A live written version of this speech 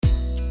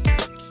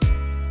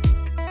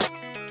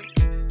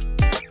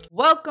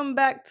Welcome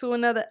back to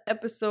another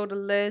episode of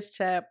Let's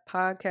Chat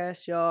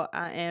Podcast, y'all.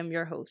 I am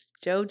your host,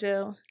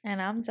 JoJo.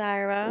 And I'm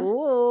Zyra.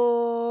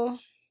 Ooh,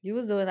 You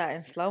was doing that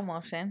in slow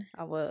motion.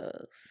 I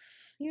was.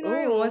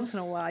 Every once in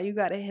a while, you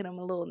gotta hit them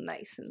a little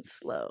nice and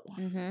slow.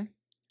 Mm-hmm.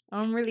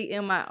 I'm really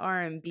in my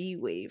R&B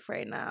wave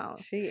right now.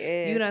 She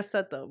is. You done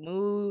set the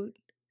mood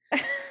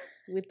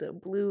with the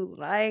blue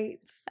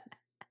lights.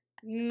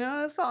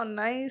 It's all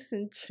nice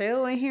and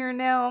chill in here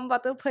now. I'm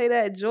about to play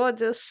that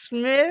Georgia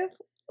Smith.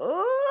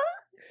 Ooh.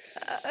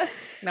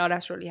 No,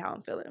 that's really how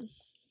I'm feeling.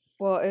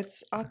 Well,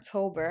 it's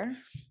October.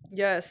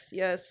 Yes.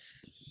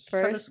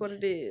 Tell us what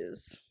it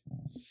is.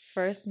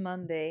 First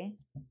Monday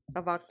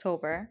of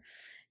October.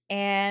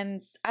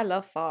 And I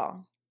love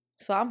fall.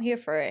 So I'm here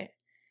for it.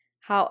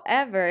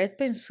 However, it's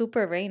been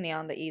super rainy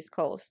on the East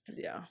Coast.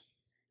 Yeah.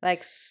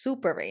 Like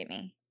super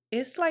rainy.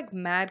 It's like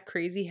mad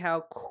crazy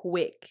how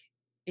quick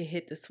it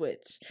hit the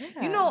switch.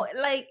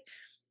 Yeah.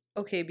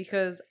 Okay,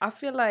 because I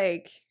feel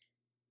like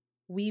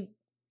we,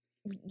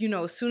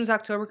 as soon as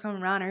October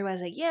come around,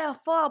 everybody's like, yeah,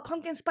 fall,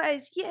 pumpkin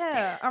spice,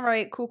 yeah. All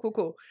right,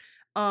 cool.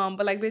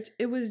 But like, bitch,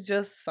 it was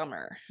just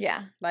summer.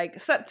 Yeah. Like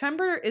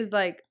September is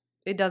like,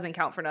 it doesn't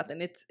count for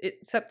nothing.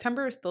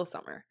 September is still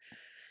summer.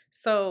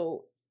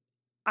 So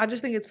I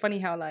just think it's funny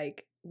how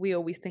like we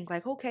always think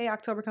like, okay,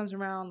 October comes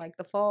around, like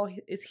the fall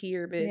is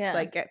here, bitch. Yeah.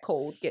 Like get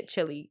cold, get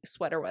chilly,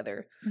 sweater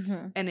weather.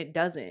 Mm-hmm. And it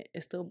doesn't.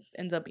 It still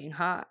ends up being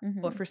hot.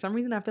 Mm-hmm. But for some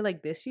reason, I feel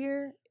like this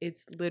year,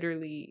 it's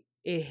literally,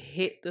 it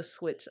hit the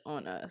switch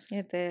on us.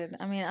 It did.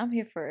 I mean, I'm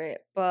here for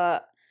it.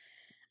 But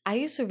I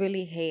used to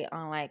really hate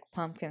on like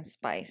pumpkin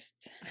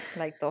spiced.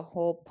 Like the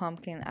whole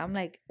pumpkin. I'm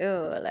like,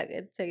 ew, like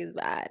it tastes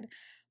bad.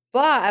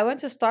 But I went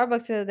to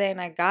Starbucks the other day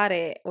and I got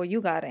it. Well, you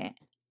got it.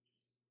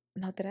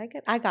 No, did I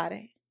get it? I got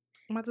it.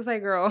 I'm about to say,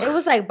 girl. It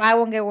was like buy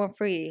one, get one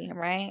free,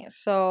 right?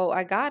 So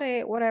I got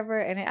it, whatever.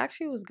 And it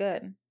actually was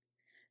good.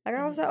 Like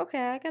I was like, okay,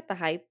 I got the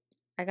hype.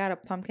 I got a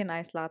pumpkin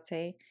ice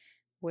latte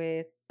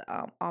with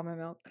almond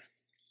milk.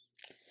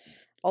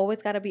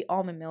 Always got to be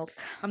almond milk.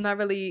 I'm not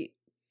really,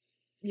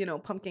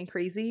 pumpkin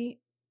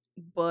crazy,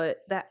 but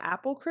that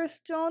apple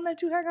crisp John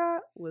that you had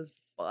got was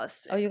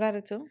busting. Oh, you got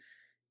it too?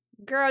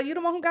 Girl, you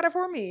the one who got it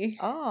for me.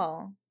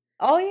 Oh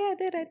yeah, I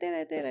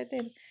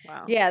did.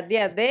 Wow. Yeah.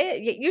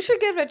 You should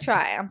give it a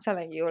try. I'm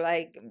telling you,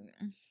 like,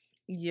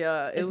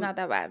 yeah, it's not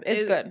that bad.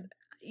 It's good.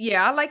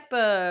 Yeah, I like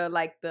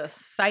the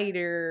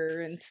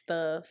cider and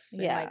stuff.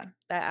 And Yeah, like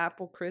that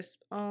apple crisp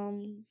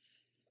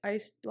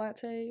iced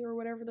latte or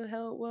whatever the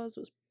hell it was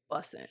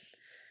busting.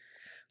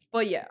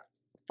 But yeah,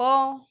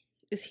 fall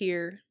is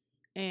here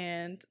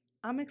and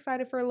I'm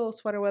excited for a little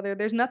sweater weather.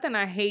 There's nothing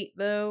I hate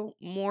though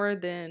more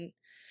than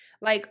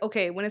like,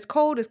 okay, when it's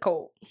cold, it's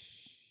cold.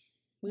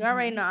 We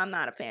already know I'm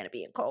not a fan of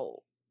being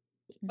cold.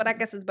 But I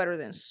guess it's better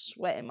than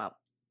sweating my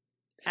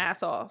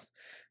ass off.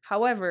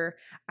 However,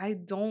 I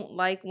don't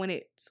like when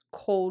it's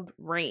cold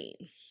rain.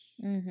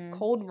 Mm-hmm.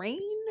 Cold rain?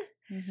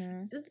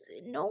 Mm-hmm.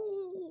 No.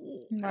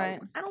 Right.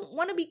 I don't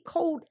want to be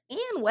cold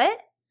and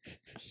wet.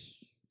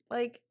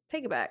 Like,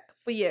 take it back.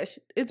 But yeah,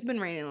 it's been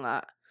raining a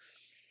lot.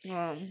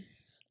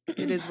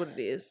 It is what it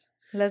is.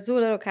 Let's do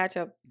a little catch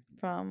up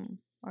from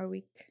our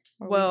week.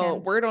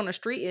 Weekends. Word on the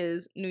street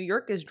is New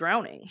York is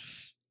drowning.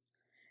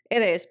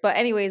 It is. But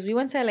anyways, we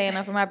went to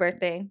Atlanta for my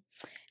birthday.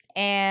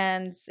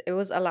 And it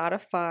was a lot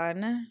of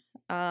fun.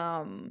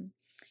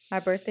 My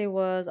birthday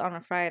was on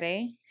a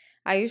Friday.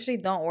 I usually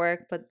don't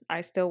work, but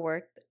I still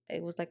worked.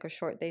 It was like a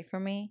short day for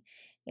me.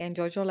 And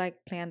Jojo like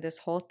planned this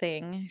whole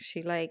thing.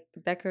 She like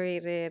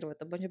decorated with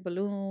a bunch of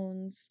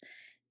balloons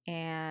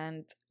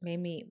and made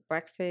me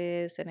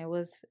breakfast. And it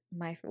was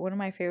one of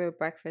my favorite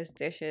breakfast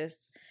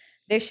dishes,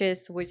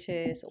 which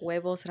is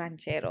huevos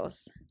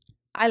rancheros.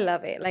 I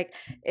love it. Like,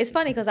 it's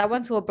funny because I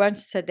went to a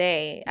brunch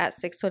today at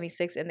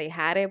 6:26 and they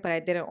had it, but I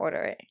didn't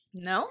order it.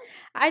 No?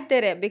 I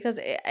didn't because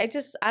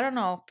I don't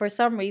know. For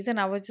some reason,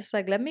 I was just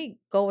like, let me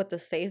go with the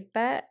safe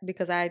bet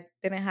because I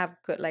didn't have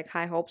good, like,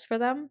 high hopes for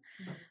them.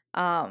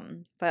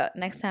 But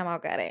next time I'll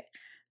get it.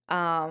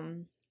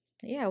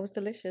 Yeah, it was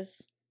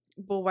delicious.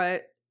 But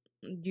why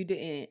you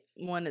didn't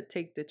want to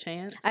take the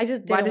chance? I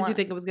just didn't. Why did you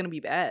think it was going to be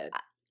bad?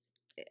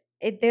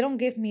 They don't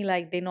give me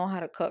like they know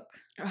how to cook.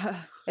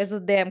 It's a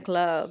damn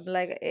club.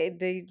 Like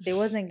they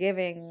wasn't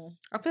giving.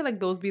 I feel like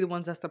those be the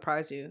ones that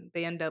surprise you.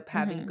 They end up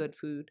having good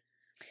food.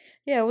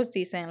 Yeah, it was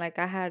decent. Like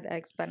I had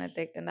eggs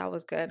Benedict and that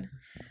was good.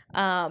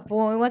 But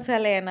when we went to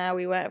Atlanta,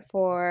 we went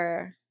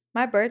for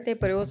my birthday,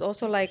 but it was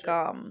also like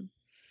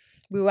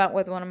we went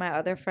with one of my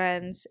other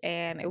friends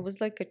and it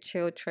was like a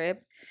chill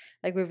trip.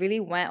 Like we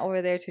really went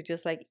over there to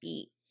just like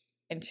eat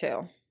and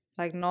chill.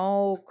 Like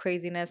no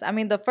craziness. I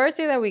mean, the first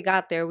day that we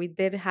got there, we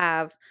did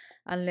have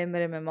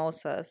unlimited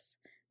mimosas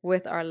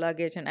with our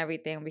luggage and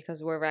everything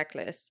because we're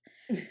reckless.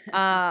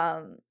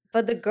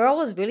 But the girl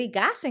was really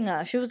gassing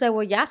us. She was like,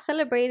 well, y'all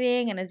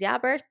celebrating and it's y'all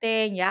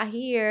birthday and y'all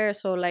here.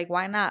 So like,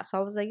 why not? So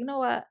I was like, you know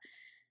what?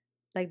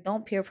 Like,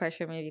 don't peer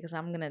pressure me because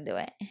I'm going to do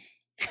it.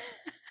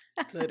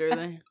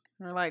 Literally.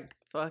 We're like,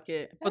 fuck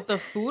it. But the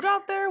food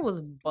out there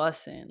was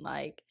bussin'.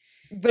 Like,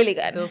 really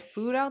good. The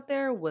food out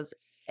there was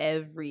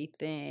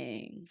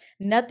everything.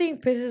 Nothing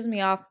pisses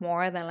me off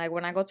more than like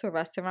when I go to a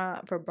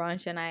restaurant for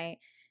brunch and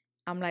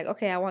I'm like,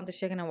 okay, I want the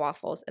chicken and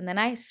waffles. And then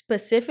I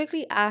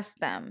specifically ask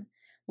them,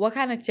 what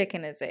kind of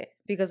chicken is it?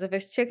 Because if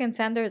it's chicken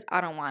tenders,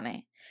 I don't want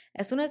it.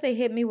 As soon as they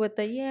hit me with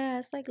the, yeah,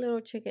 it's like little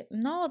chicken.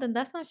 No, then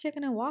that's not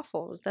chicken and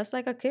waffles. That's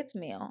like a kid's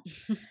meal.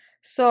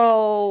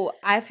 So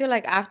I feel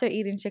like after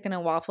eating chicken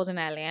and waffles in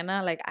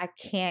Atlanta, like I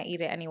can't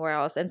eat it anywhere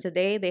else. And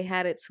today they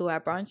had it too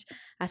at brunch.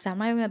 I said, I'm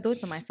not even going to do it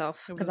to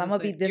myself because I'm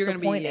going to be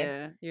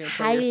disappointed. You're gonna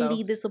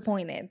Highly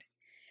disappointed.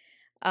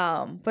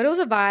 But it was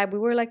a vibe. We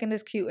were like in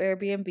this cute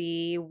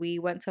Airbnb. We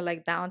went to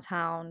like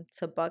downtown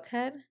to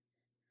Buckhead.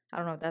 I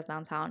don't know if that's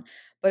downtown,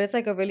 but it's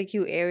like a really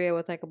cute area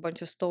with like a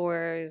bunch of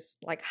stores,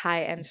 like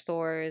high-end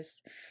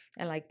stores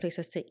and like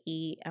places to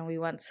eat. And we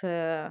went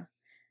to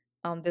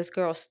this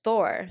girl's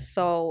store.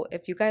 So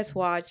if you guys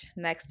watch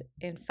Next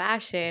in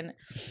Fashion,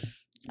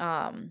 it's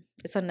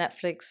a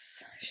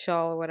Netflix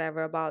show or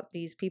whatever about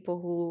these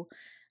people who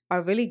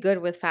are really good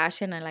with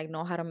fashion and like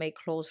know how to make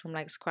clothes from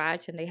like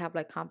scratch, and they have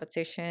like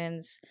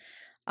competitions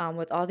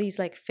with all these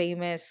like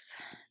famous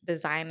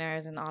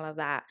designers and all of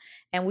that.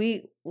 And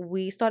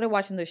we started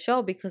watching the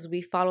show because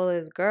we follow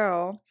this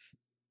girl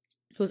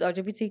who's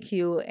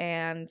LGBTQ,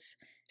 and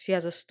she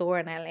has a store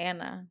in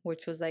Atlanta,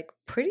 which was like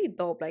pretty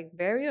dope, like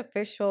very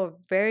official,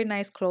 very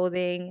nice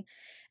clothing.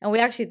 And we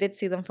actually did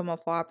see them from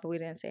afar, but we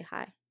didn't say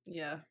hi.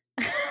 Yeah.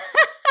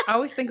 I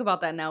always think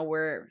about that now,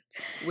 where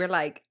we're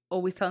like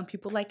always telling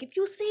people like, if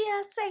you see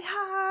us, say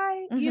hi,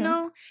 you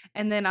know?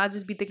 And then I'll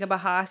just be thinking about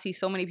how I see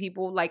so many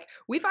people. Like,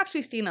 we've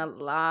actually seen a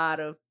lot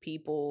of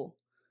people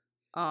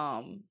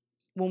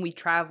when we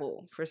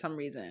travel for some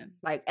reason,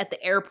 like at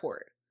the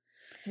airport.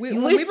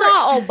 We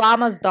saw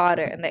Obama's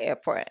daughter in the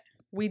airport.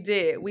 We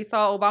did. We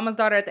saw Obama's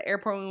daughter at the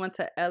airport when we went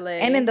to LA.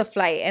 And in the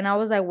flight. And I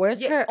was like,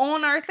 where's her?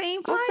 On our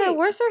same flight. I said,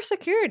 where's her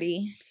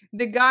security?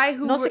 The guy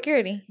who... No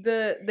security.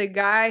 The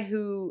guy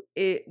who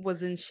it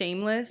was in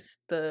Shameless,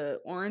 the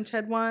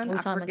orange-head one. We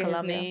saw him in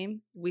Colombia. His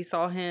name. We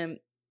saw him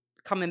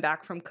coming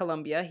back from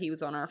Colombia. He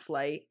was on our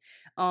flight.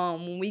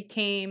 When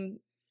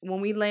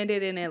we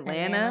landed in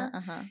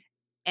Atlanta,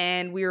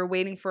 and we were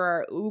waiting for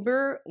our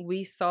Uber,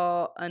 we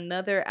saw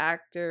another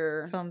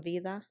actor. From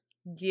Vida?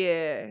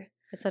 Yeah.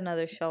 It's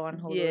another show on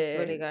Hulu. Yeah. It's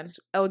really good.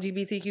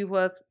 LGBTQ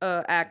plus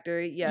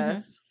actor,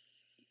 yes.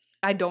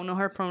 I don't know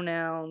her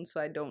pronouns,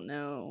 so I don't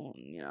know.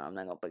 You know, I'm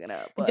not gonna pick it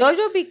up. But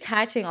Jojo be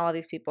catching all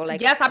these people.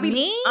 Like, yes,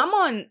 I'm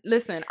on.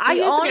 Listen, I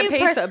used to get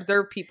paid to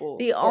observe people.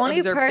 The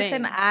only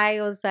person I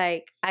was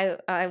like, I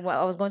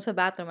was going to the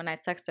bathroom and I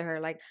texted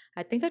her like,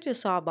 I think I just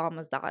saw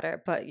Obama's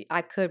daughter, but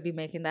I could be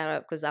making that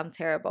up because I'm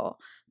terrible.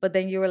 But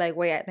then you were like,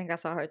 wait, I think I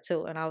saw her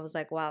too, and I was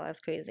like, wow, that's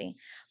crazy.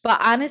 But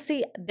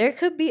honestly, there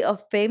could be a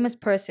famous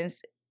person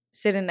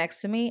sitting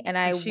next to me, and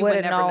I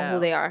wouldn't know who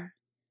they are.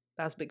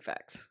 That's big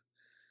facts.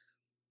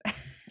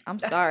 I'm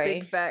sorry.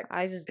 Big facts.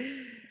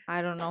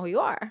 I don't know who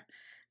you are.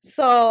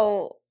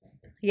 So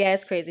yeah,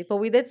 it's crazy. But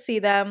we did see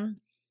them.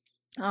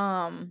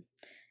 And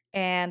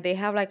they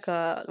have like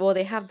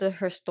they have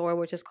her store,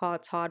 which is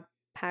called Todd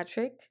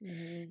Patrick.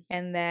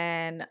 And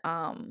then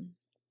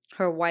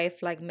her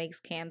wife like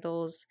makes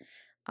candles.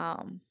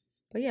 But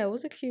yeah, it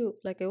was a cute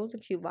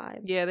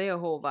vibe. Yeah, they a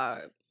whole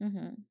vibe.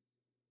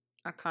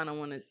 I kind of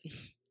want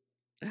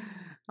to.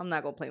 I'm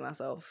not gonna play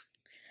myself.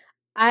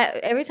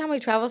 Every time we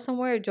travel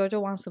somewhere,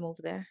 Jojo wants to move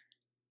there.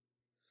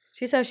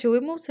 She said, should we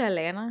move to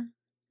Atlanta?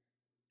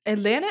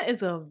 Atlanta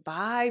is a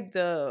vibe,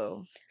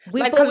 though.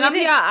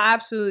 Colombia, I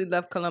absolutely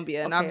love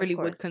Colombia. And I really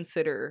would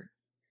consider,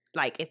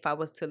 like, if I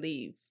was to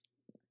leave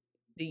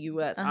the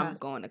U.S., I'm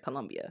going to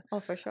Colombia. Oh,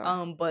 for sure.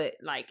 But,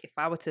 like, if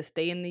I were to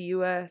stay in the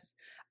U.S.,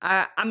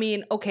 I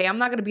mean, okay, I'm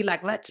not going to be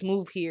like, let's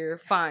move here.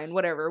 Fine,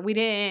 whatever. We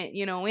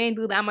didn't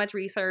do that much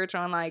research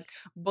on, like,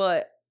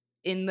 but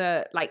in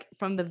the, like,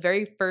 from the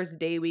very first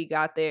day we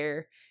got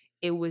there,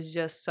 it was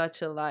just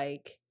such a,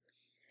 like,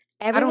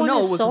 everyone, I don't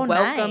know, it was so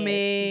welcoming.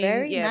 Nice.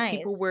 Very nice.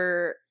 People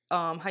were,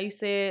 how you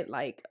say it,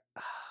 like,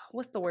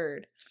 what's the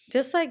word?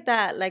 Just like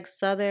that, like,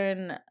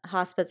 Southern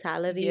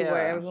hospitality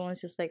where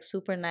everyone's just, like,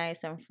 super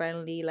nice and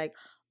friendly. Like,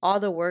 all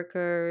the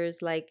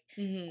workers, like,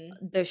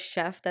 the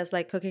chef that's,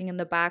 like, cooking in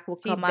the back will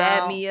come out. He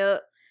dabbed me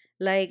up.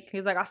 Like,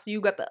 he's like, I see you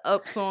got the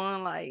ups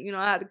on. Like,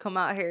 I had to come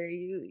out here.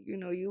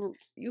 You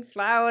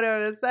fly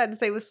whatever the side to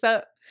say what's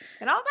up.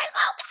 And I was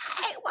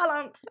like, okay, while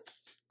I'm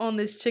on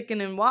this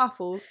chicken and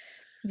waffles.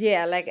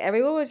 Yeah, like,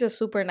 everyone was just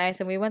super nice.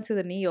 And we went to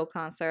the Neo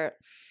concert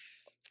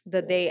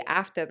the day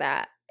after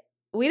that.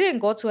 We didn't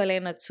go to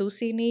Atlanta to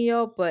see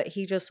Neo, but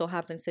he just so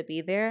happened to be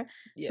there.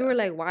 Yeah. So we were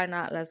like, why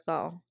not? Let's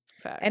go.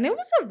 Facts. And it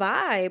was a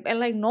vibe. And,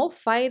 like, no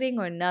fighting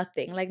or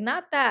nothing. Like,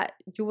 not that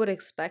you would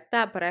expect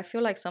that, but I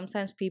feel like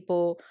sometimes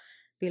people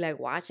be like,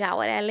 watch out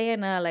with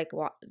Atlanta. Like,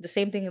 the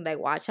same thing, like,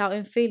 watch out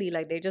in Philly.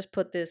 Like, they just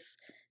put this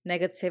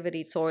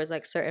negativity towards,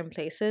 like, certain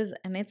places.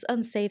 And it's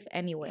unsafe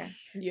anywhere.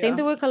 Yeah. Same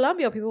thing with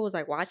Colombia. People was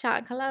like, watch out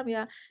in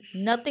Colombia.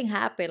 Nothing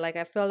happened. Like,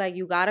 I feel like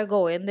you got to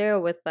go in there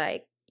with,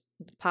 like,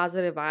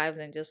 positive vibes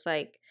and just,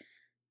 like,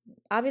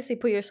 obviously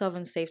put yourself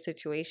in safe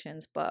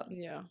situations. But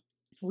yeah,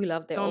 we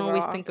loved it. Don't overall.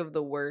 always think of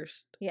the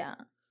worst. Yeah.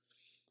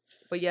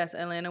 But yes,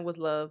 Atlanta was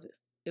love.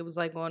 It was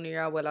like going to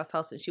your abuela's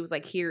house and she was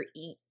like, here,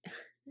 eat.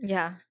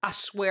 Yeah. I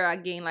swear I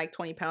gained like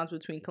 20 pounds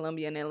between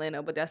Colombia and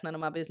Atlanta, but that's none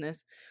of my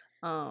business.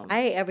 I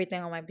ate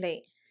everything on my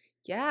plate.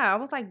 Yeah, I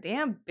was like,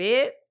 damn,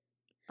 babe.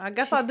 I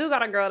guess I do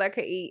got a girl that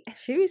could eat.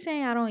 She be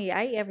saying I don't eat.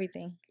 I eat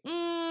everything.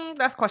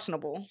 That's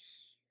questionable.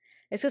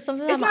 It's because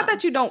sometimes it's not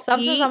that you don't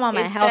sometimes eat. I'm on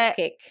my health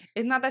kick.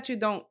 It's not that you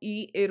don't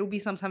eat. It'll be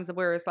sometimes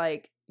where it's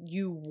like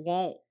you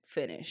won't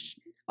finish.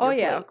 Oh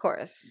yeah, of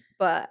course.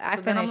 But I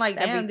finished I'm like,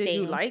 damn, everything. did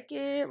you like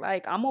it?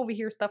 Like I'm over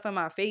here stuffing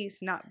my face,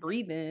 not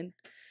breathing.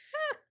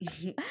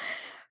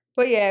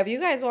 But yeah, if you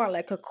guys want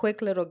like a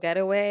quick little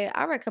getaway,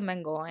 I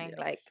recommend going.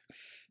 Yeah. Like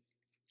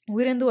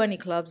we didn't do any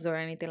clubs or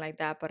anything like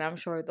that, but I'm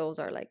sure those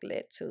are like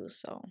lit too.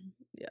 So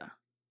yeah,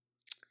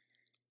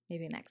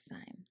 maybe next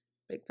time.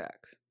 Big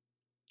facts.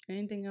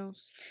 Anything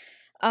else?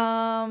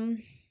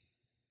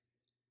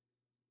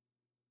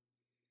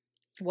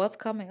 What's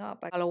coming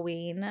up?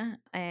 Halloween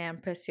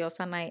and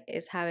Preciosa Night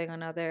is having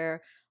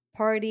another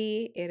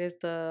party. It is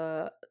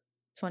the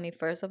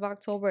 21st of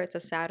October. It's a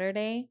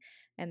Saturday,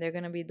 and they're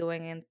gonna be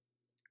doing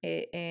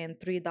it in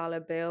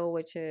 $3 bill,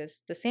 which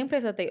is the same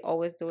place that they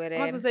always do it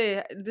in. I was to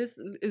say,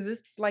 is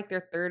this like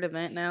their third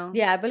event now?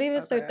 Yeah, I believe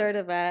it's their third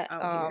event.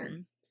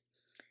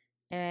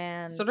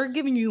 And so they're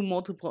giving you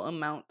multiple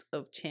amount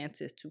of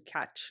chances to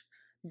catch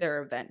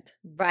their event.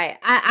 Right.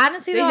 I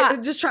honestly though,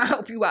 just trying to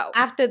help you out.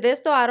 After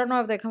this though, I don't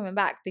know if they're coming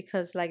back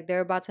because like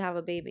they're about to have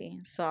a baby.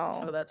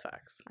 So that's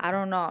facts. I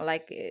don't know.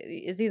 Like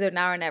it's either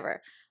now or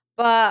never.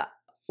 But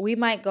we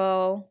might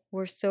go.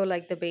 We're still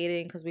like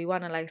debating because we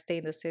want to like stay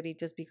in the city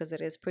just because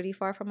it is pretty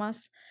far from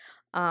us.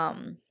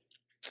 But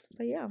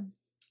yeah.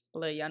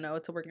 I'll let y'all know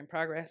it's a work in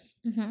progress.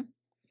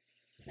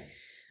 Mm-hmm.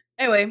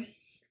 Anyway,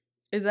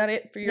 is that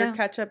it for your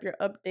catch up, your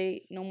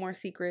update? No more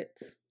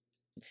secrets.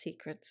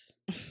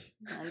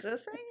 I'm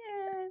just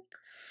saying.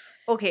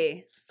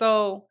 Okay,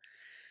 so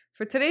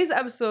for today's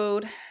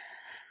episode,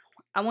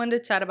 I wanted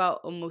to chat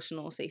about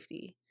emotional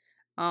safety.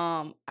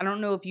 I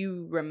don't know if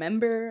you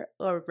remember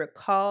or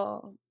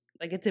recall,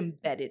 like it's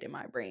embedded in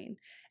my brain.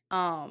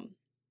 I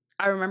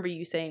remember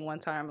you saying one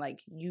time,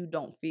 like, you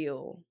don't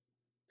feel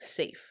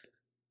safe.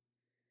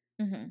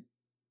 Mm-hmm.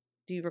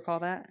 Do you recall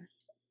that?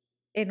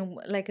 In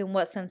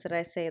what sense did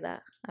I say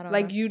that? I don't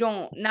like know. you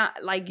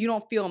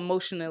don't feel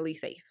emotionally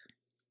safe.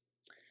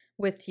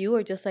 With you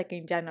or just like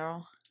in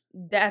general?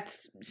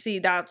 That's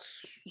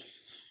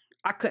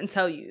I couldn't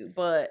tell you,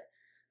 but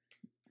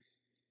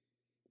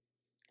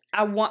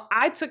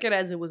I took it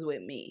as it was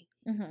with me.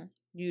 Mm-hmm.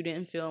 You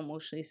didn't feel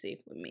emotionally safe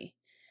with me.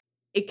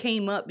 It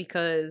came up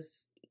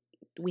because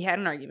we had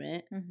an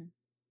argument,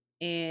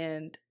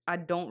 and I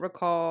don't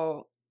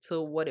recall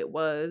to what it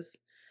was,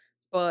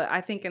 but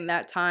I think in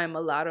that time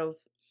a lot of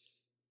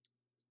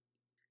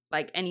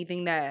like any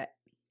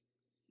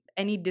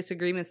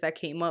disagreements that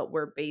came up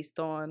were based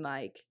on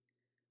like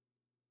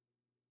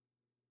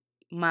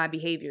my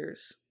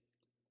behaviors.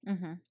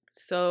 Mm-hmm.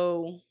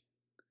 So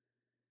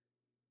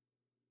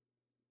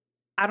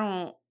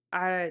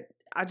I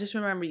just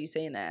remember you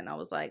saying that, and I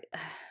was like,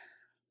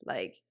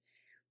 like,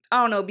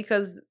 I don't know,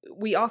 because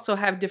we also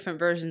have different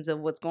versions of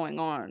what's going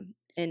on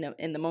in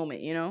the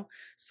moment, you know?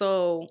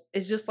 So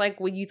it's just like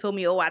when you told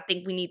me, oh, I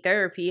think we need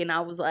therapy, and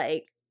I was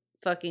like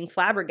fucking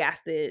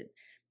flabbergasted,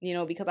 you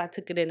know, because I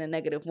took it in a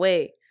negative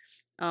way,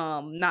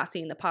 not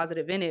seeing the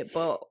positive in it.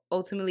 But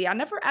ultimately, I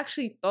never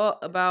actually thought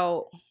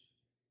about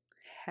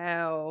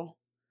how,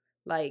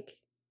 like,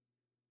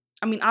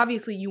 I mean,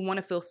 obviously you want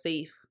to feel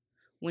safe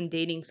when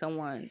dating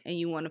someone, and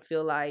you want to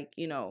feel like,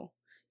 you know,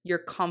 you're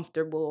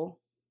comfortable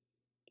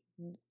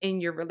in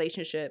your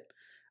relationship.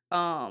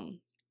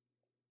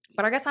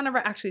 But I guess I never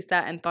actually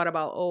sat and thought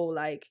about, oh,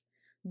 like,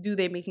 do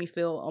they make me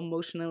feel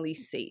emotionally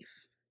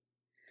safe?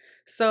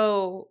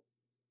 So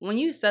when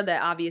you said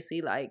that,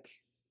 obviously, like,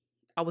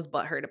 I was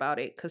butthurt about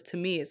it, because to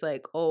me it's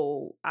like,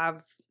 oh, I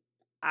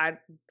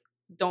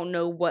don't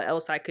know what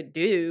else I could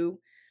do.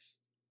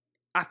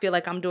 I feel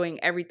like I'm doing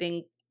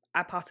everything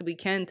I possibly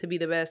can to be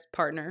the best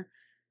partner.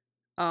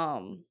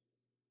 And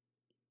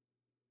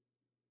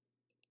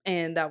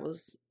that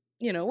was,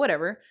 you know,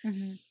 whatever.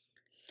 Mm-hmm.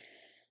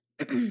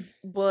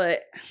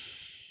 But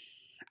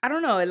I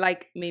don't know, it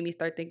like made me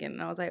start thinking,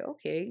 and I was like,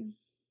 okay,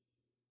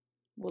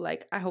 well,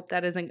 like, I hope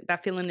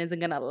that feeling isn't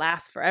gonna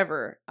last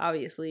forever,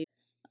 obviously.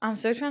 I'm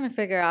still trying to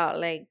figure out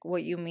like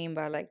what you mean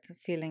by like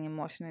feeling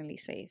emotionally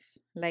safe,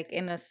 like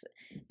in a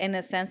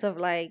sense of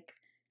like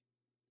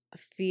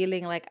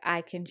feeling like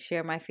I can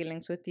share my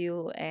feelings with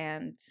you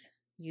and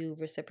you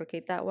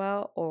reciprocate that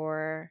well,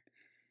 or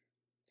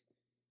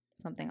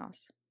something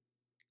else.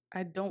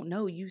 I don't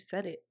know, you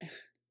said it.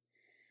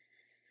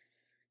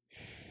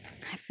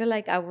 I feel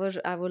like I would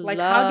like,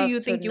 love how do you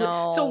think you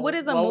know so what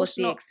is emotional? What was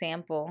the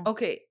example?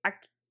 Okay, how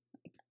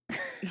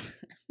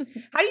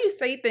do you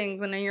say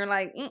things and then you're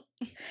like,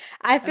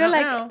 I feel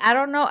like know. I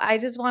don't know. I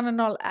just want to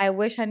know. I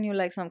wish I knew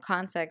like some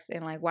context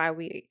in like why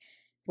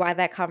why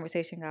that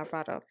conversation got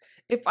brought up.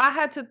 If I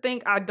had to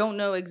think, I don't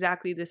know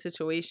exactly the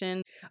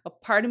situation. A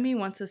part of me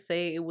wants to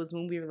say it was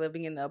when we were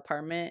living in the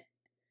apartment.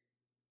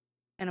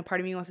 And a part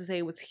of me wants to say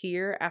it was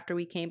here after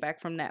we came back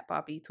from that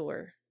Poppy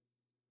tour.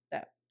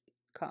 That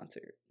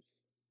concert.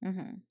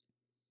 Mm-hmm.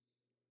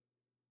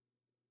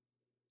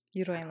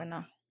 You don't even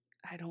know.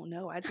 I don't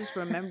know. I just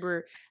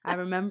remember. I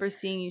remember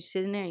seeing you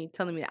sitting there and you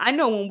telling me. I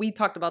know when we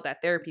talked about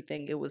that therapy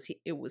thing, it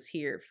was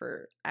here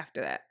for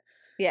after that.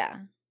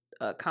 Yeah.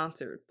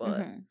 Concert,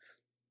 but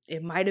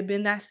it might have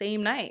been that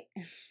same night.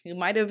 It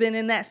might have been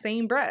in that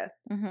same breath.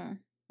 Mm-hmm.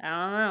 I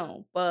don't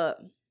know, but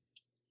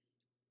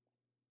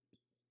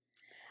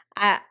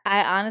I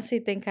honestly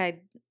think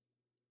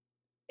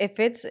if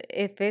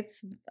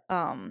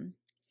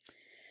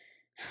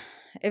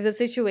the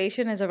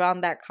situation is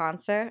around that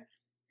concert,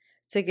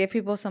 to give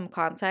people some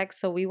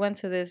context, so we went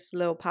to this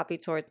little Poppy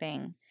tour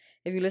thing.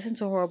 If you listen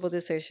to Horrible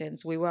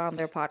Decisions, we were on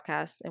their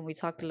podcast and we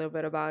talked a little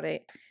bit about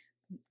it,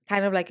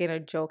 kind of like in a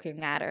joking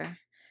manner.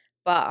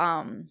 But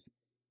I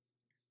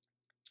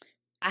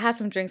had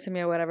some drinks in me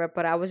or whatever,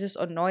 but I was just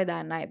annoyed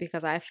that night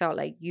because I felt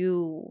like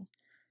you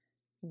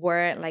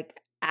weren't like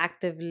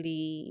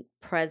actively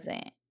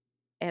present,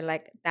 and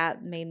like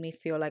that made me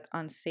feel like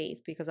unsafe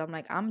because I'm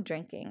like, I'm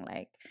drinking,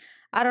 like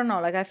I don't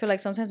know, like I feel like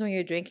sometimes when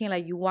you're drinking,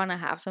 like you want to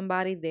have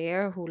somebody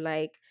there who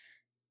like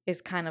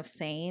is kind of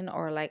sane,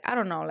 or like I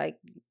don't know, like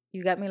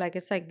you got me, like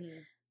it's like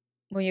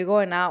when you're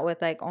going out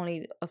with like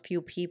only a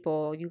few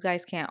people, you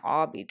guys can't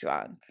all be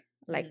drunk,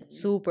 like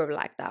super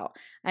blacked out.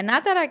 And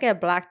not that I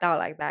get blacked out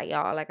like that,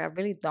 y'all, like I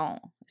really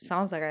don't. It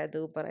sounds like I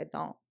do, but I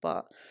don't.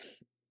 But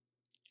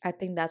I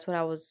think that's what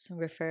I was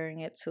referring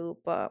it to.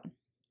 But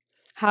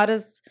how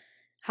does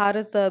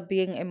the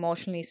being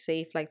emotionally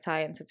safe like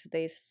tie into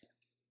today's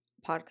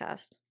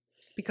podcast?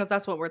 Because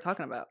that's what we're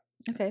talking about.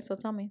 Okay, so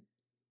tell me.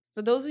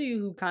 For those of you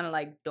who kind of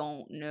like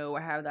don't know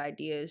or have the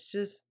idea, it's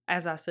just,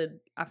 as I said,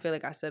 I feel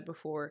like I said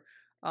before,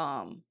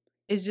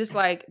 it's just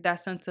like that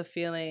sense of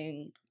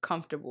feeling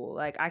comfortable.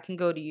 Like I can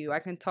go to you, I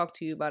can talk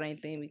to you about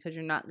anything because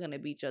you're not gonna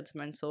be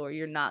judgmental or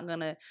you're not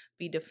gonna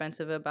be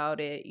defensive about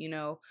it, you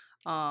know.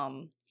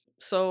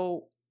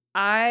 So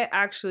I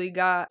actually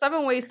got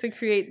 7 ways to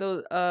create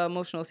those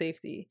emotional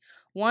safety.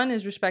 One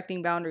is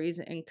respecting boundaries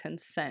and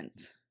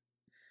consent.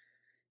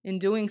 In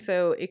doing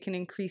so, it can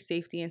increase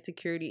safety and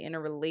security in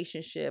a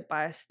relationship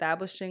by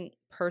establishing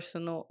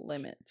personal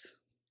limits.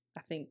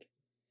 I think,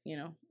 you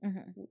know,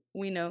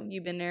 we know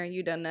you've been there,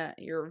 you've done that.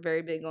 You're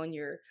very big on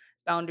your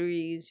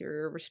boundaries,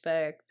 your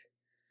respect,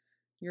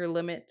 your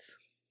limits.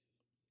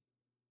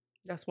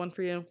 That's one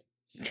for you.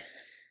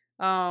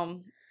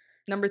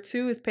 Number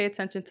 2 is pay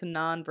attention to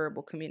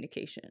nonverbal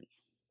communication.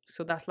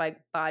 So that's like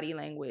body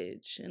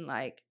language and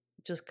like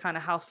just kind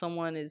of how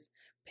someone is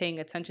paying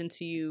attention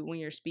to you when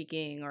you're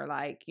speaking, or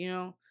like, you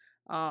know,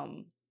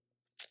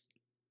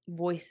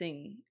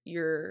 voicing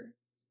your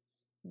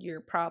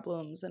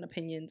problems and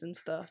opinions and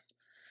stuff.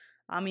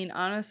 I mean,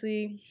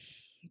 honestly,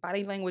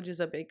 body language is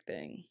a big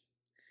thing.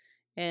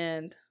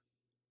 And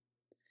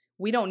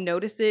we don't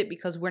notice it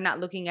because we're not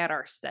looking at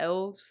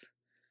ourselves.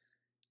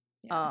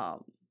 Yeah.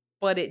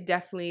 But it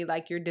definitely,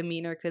 like, your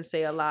demeanor could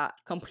say a lot,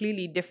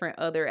 completely different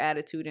other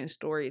attitude and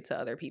story to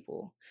other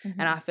people.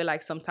 And I feel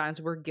like sometimes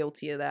we're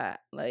guilty of that,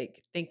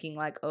 like thinking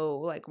like, oh,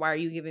 like, why are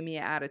you giving me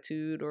an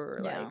attitude,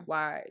 or like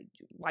why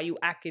you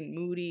acting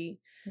moody?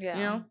 You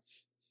know,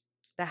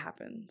 that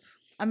happens.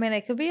 I mean,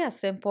 it could be as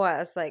simple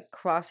as like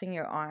crossing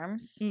your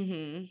arms.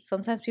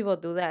 Sometimes people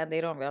do that and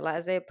they don't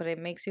realize it, but it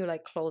makes you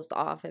like closed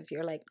off if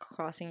you're like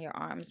crossing your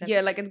arms. And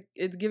yeah, like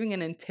it's giving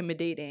an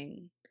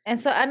intimidating. And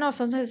so I know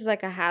sometimes it's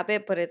like a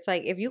habit, but it's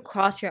like if you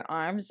cross your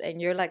arms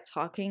and you're like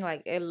talking,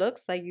 like it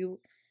looks like you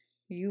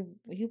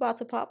about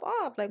to pop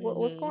off. Like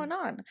what's going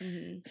on?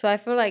 So I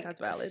feel like that's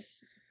valid.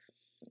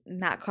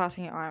 Not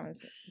crossing your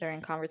arms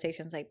during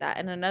conversations like that.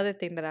 And another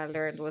thing that I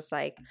learned was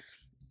like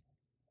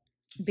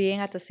being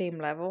at the same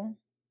level.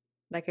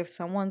 Like if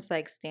someone's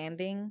like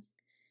standing,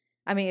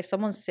 I mean, if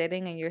someone's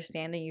sitting and you're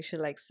standing, you should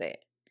like sit.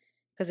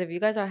 Because if you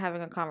guys are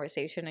having a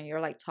conversation and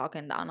you're like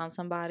talking down on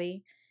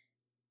somebody,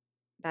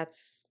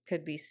 that's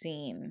could be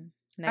seen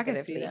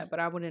negatively. I can see that, but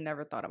I would have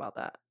never thought about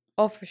that.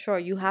 Oh, for sure.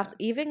 You have to,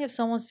 even if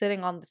someone's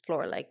sitting on the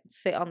floor, like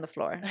sit on the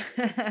floor.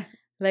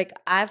 Like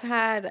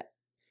I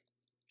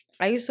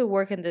used to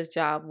work in this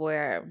job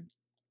where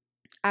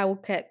I would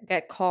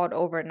get called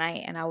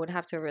overnight and I would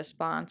have to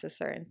respond to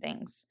certain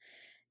things.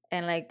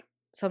 And like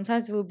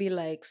sometimes it would be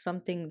like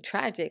something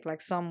tragic,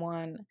 like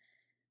someone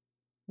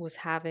was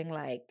having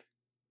like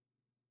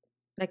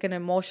an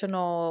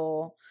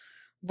emotional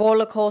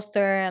roller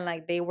coaster, and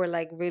like they were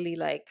like really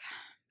like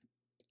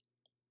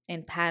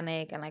in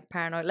panic and like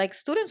paranoid. Like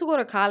students who go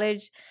to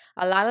college,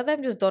 a lot of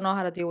them just don't know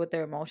how to deal with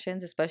their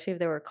emotions, especially if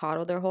they were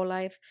coddled their whole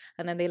life,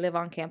 and then they live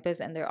on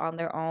campus and they're on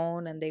their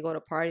own and they go to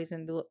parties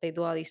and they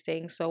do all these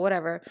things. So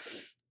whatever,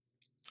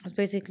 it's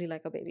basically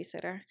like a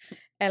babysitter.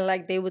 And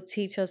like they would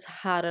teach us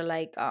how to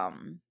like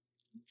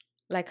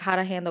how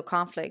to handle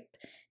conflict.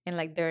 in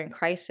like during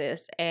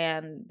crisis,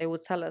 and they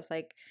would tell us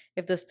like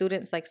if the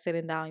students like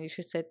sitting down, you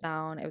should sit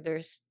down. If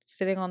they're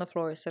sitting on the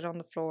floor, sit on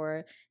the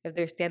floor. If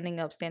they're standing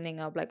up,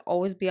 like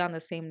always be on the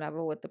same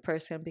level with the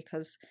person,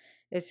 because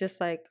it's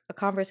just like a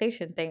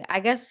conversation thing.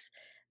 I guess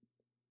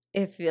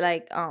if you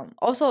like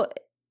also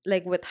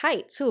like with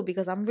height too,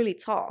 because I'm really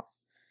tall.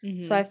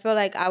 So I feel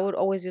like I would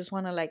always just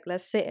want to like,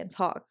 let's sit and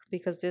talk,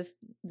 because this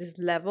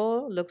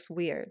level looks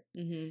weird.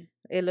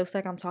 It looks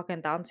like I'm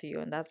talking down to you,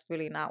 and that's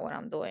really not what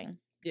I'm doing.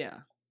 Yeah.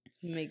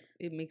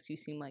 It makes you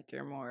seem like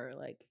you're more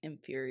like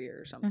inferior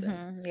or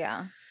something.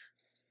 Yeah.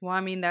 Well,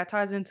 I mean, that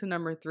ties into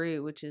number 3,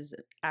 which is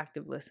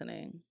active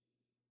listening.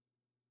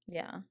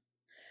 Yeah.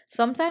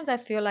 Sometimes I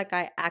feel like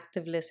I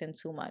active listen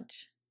too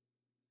much.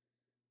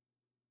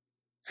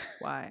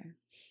 Why?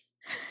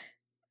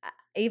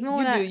 Even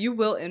when you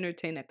will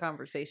entertain a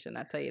conversation,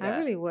 I tell you that. I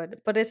really would.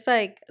 But it's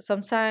like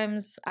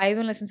sometimes I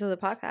even listen to the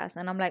podcast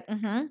and I'm like,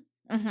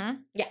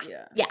 yeah.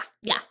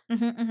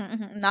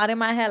 Not in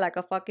my head like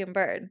a fucking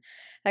bird.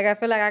 Like I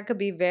feel like I could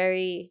be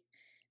very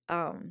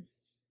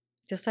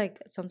just like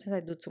sometimes I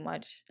do too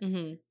much.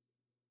 But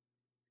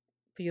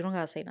you don't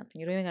gotta say nothing.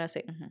 You don't even gotta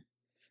say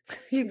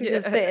You can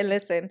just sit and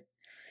listen.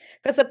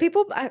 Because the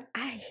people I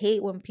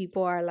hate when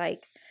people are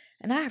like,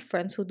 and I have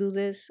friends who do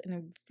this, and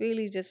it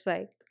really just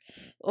like,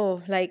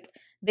 oh, like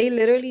they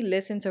literally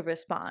listen to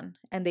respond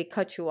and they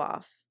cut you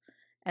off,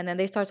 and then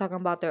they start talking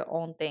about their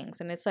own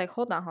things, and it's like,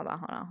 hold on,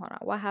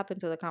 what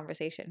happened to the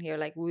conversation here?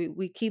 Like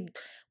we keep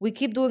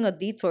doing a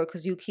detour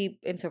because you keep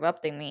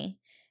interrupting me,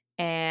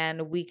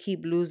 and we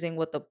keep losing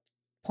what the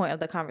point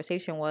of the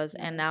conversation was,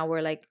 and now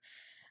we're like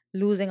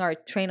losing our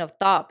train of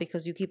thought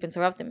because you keep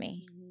interrupting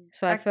me.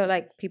 So I feel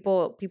like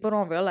people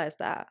don't realize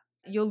that.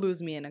 You'll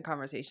lose me in a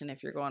conversation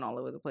if you're going all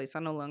over the place. I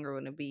no longer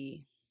want to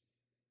be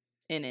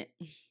in it.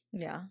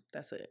 Yeah.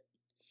 That's it.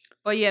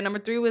 But yeah, number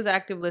 3 was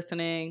active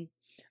listening.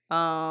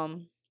 It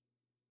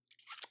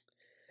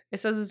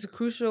says it's a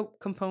crucial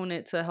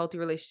component to a healthy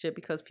relationship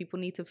because people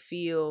need to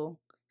feel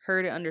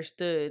heard and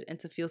understood and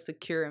to feel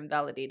secure and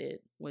validated,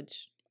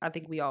 which I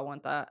think we all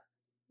want that,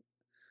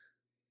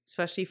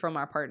 especially from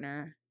our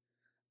partner.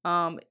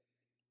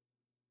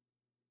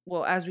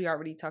 Well, as we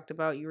already talked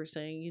about, you were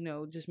saying, you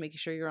know, just making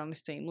sure you're on the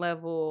same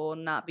level,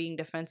 not being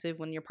defensive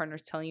when your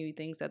partner's telling you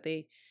things that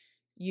they,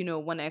 you know,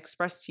 want to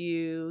express to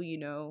you, you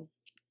know,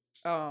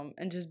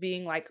 and just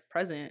being like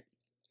present.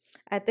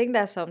 I think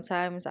that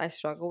sometimes I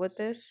struggle with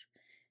this,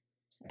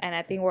 and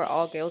I think we're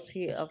all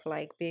guilty of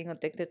like being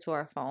addicted to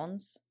our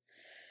phones.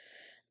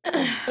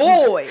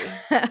 Boy.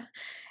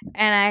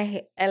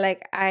 And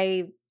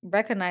I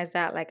recognize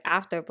that like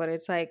after, but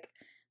it's like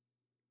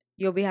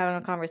you'll be having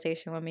a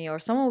conversation with me, or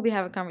someone will be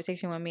having a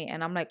conversation with me,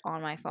 and I'm like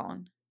on my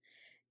phone.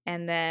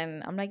 And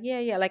then I'm like,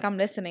 yeah, like I'm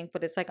listening,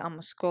 but it's like I'm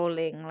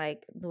scrolling,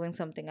 like doing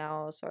something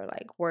else or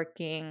like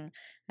working.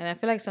 And I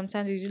feel like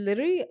sometimes you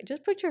literally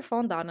just put your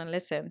phone down and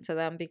listen to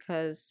them,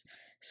 because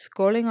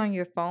scrolling on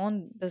your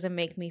phone doesn't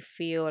make me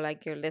feel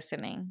like you're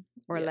listening,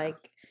 or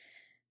like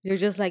you're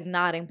just like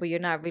nodding, but you're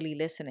not really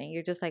listening.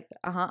 You're just like,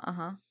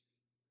 I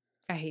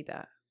hate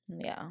that.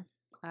 Yeah.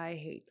 I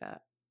hate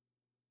that.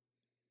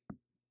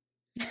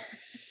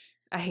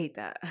 I hate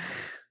that.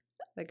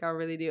 Like I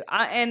really do.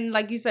 And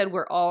like you said,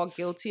 we're all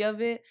guilty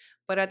of it,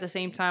 but at the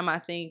same time, I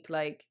think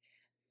like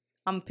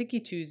I'm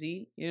picky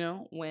choosy, you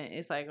know, when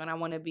it's like when I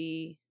want to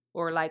be,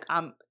 or like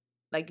I'm,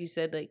 like you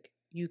said, like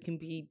you can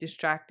be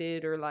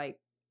distracted or like,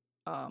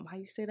 how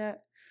you say that?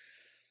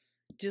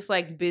 Just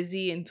like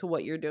busy into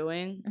what you're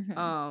doing.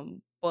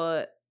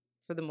 But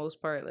for the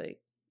most part, like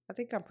I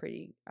think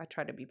I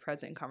try to be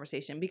present in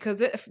conversation, because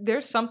if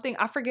there's something,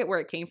 I forget where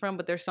it came from,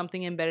 but there's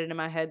something embedded in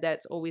my head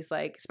that's always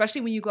like,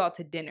 especially when you go out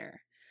to dinner,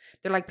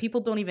 they're like,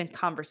 people don't even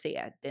conversate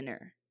at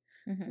dinner.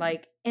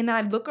 Like, and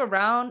I look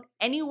around,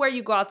 anywhere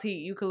you go out to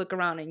eat, you could look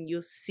around and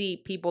you'll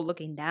see people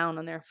looking down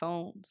on their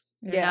phones.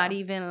 They're not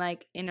even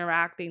like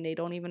interacting. They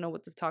don't even know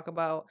what to talk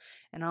about.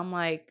 And I'm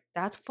like,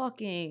 that's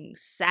fucking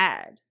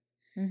sad.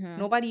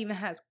 Nobody even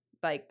has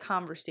like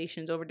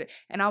conversations over there.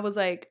 And I was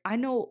like, I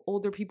know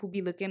older people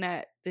be looking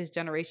at this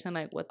generation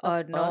like, what the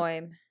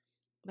annoyed. fuck?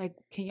 Like,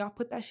 can y'all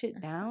put that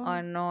shit down?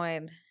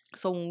 Annoyed.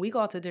 So when we go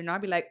out to dinner, I'll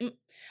be like,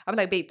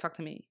 babe, talk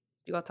to me.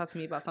 You gotta talk to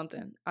me about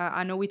something.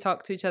 I know we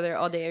talk to each other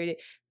all day, every day.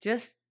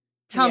 Just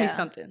tell me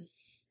something.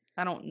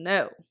 I don't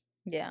know.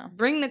 Yeah.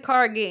 Bring the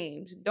card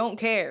games. Don't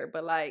care.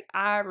 But like,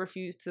 I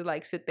refuse to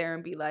like sit there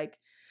and be like,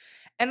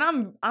 and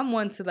I'm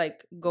one to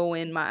like go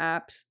in my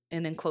apps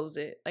and then close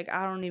it. Like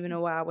I don't even know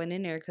why I went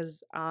in there,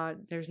 because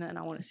there's nothing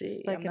I want to see.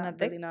 It's like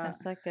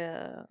It's like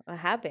a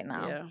habit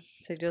now. Yeah,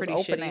 to just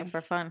open shitty. It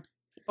for fun.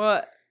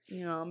 But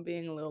you know, I'm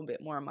being a little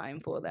bit more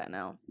mindful of that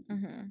now.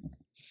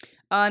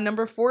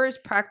 Number 4 is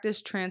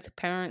practice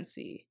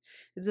transparency.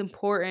 It's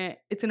important.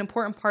 It's an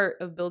important part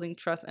of building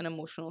trust and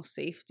emotional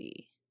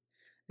safety.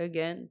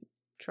 Again,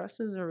 trust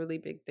is a really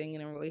big thing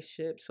in a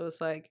relationship. So it's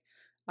like,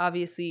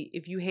 obviously,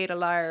 if you hate a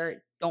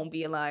liar, don't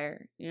be a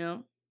liar. You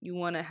know, you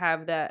want to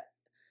have that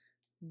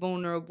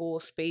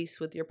vulnerable space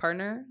with your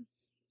partner.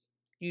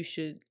 You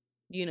should,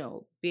 you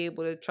know, be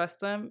able to trust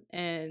them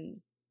and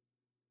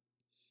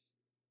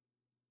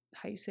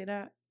how you say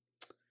that?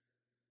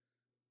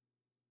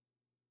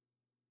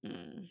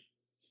 Mm.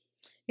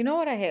 You know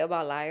what I hate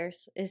about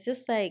liars? It's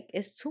just like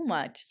it's too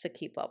much to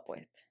keep up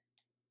with.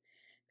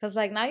 Cause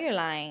like now you're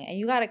lying and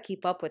you gotta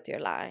keep up with your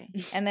lie.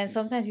 And then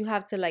sometimes you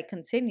have to like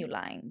continue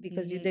lying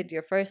because you did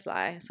your first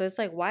lie. So it's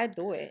like, why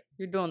do it?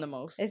 You're doing the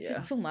most. It's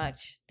just too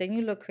much. Then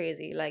you look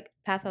crazy, like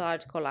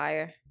pathological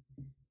liar.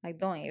 Like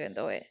don't even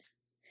do it.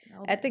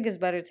 I think it's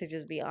better to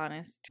just be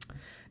honest.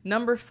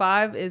 Number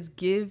 5 is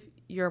give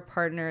your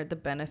partner the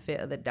benefit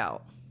of the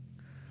doubt.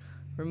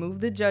 Remove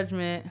the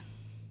judgment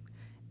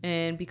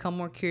and become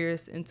more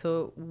curious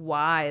into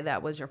why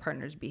that was your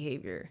partner's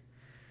behavior.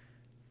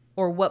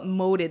 Or what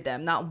motivated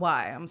them, not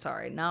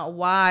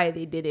why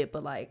they did it,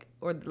 but like,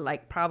 or the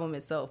like problem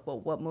itself, but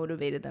what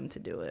motivated them to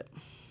do it.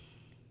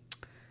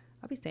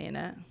 I'll be saying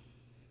that.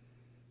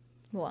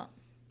 What?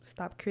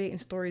 Stop creating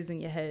stories in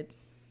your head.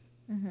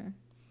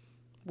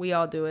 We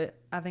all do it.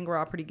 I think we're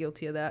all pretty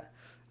guilty of that.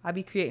 I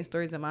be creating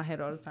stories in my head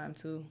all the time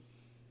too.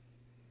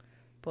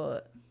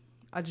 But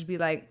I'll just be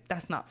like,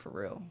 that's not for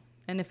real.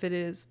 And if it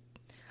is,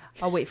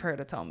 I'll wait for her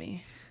to tell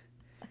me.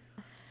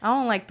 I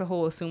don't like the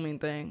whole assuming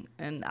thing.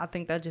 And I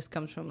think that just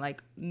comes from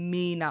like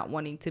me not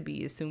wanting to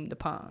be assumed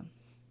upon.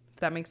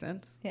 If that makes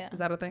sense? Yeah. Is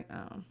that a thing?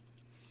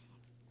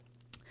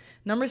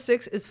 Number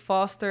 6 is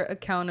foster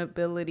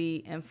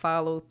accountability and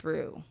follow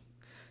through.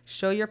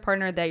 Show your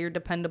partner that you're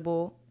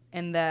dependable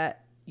and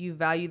that you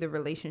value the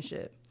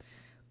relationship.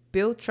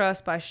 Build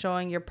trust by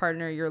showing your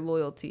partner your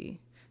loyalty.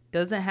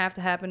 Doesn't have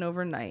to happen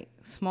overnight.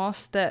 Small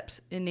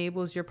steps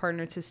enables your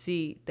partner to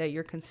see that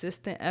your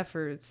consistent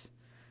efforts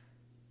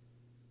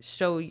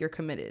show you're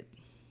committed.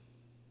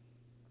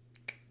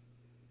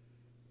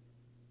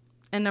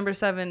 And number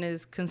 7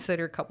 is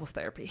consider couples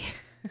therapy.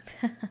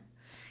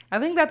 I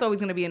think that's always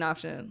going to be an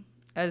option.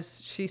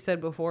 As she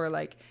said before,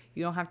 like,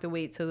 you don't have to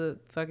wait till the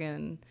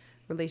fucking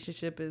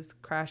relationship is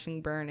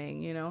crashing,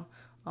 burning, you know?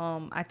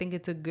 I think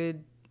it's a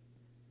good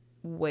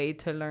way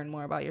to learn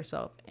more about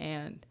yourself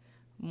and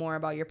more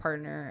about your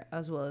partner,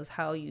 as well as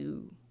how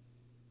you,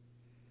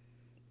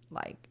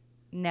 like,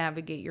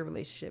 navigate your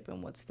relationship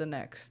and what's the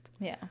next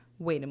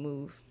way to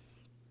move.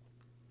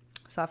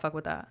 So I fuck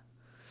with that.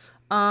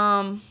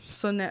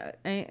 So now,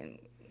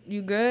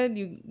 you good?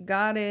 You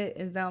got it?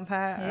 It's down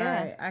pat? Yeah. All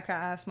right. I can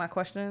ask my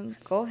questions?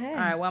 Go ahead. All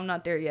right. Well, I'm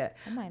not there yet.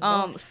 Oh my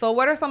gosh. So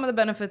what are some of the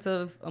benefits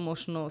of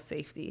emotional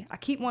safety? I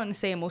keep wanting to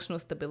say emotional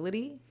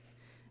stability.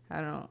 I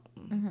don't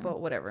know,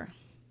 but whatever.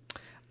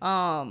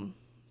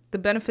 The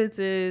benefits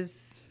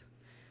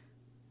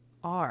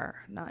are,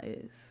 not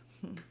is.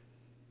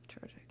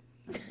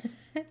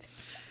 Tragic.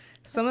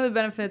 Some of the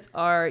benefits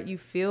are you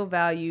feel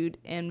valued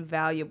and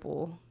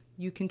valuable.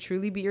 You can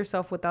truly be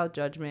yourself without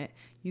judgment.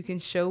 You can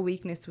show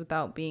weakness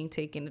without being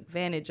taken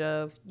advantage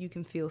of. You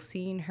can feel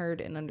seen,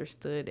 heard, and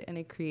understood, and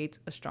it creates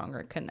a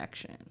stronger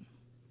connection.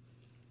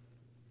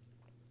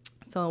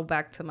 So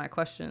back to my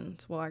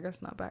questions. Well, I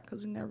guess not back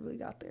because we never really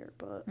got there,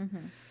 but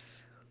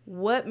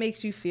what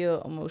makes you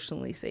feel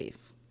emotionally safe?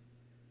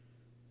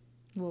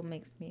 What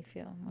makes me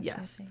feel emotionally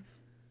Yes. safe?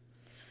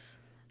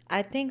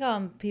 I think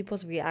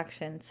people's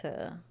reaction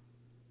to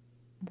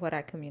what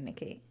I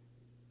communicate,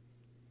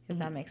 if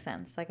that makes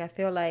sense. Like, I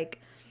feel like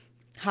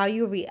how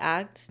you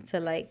react to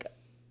like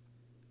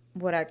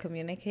what I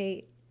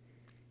communicate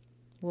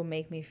will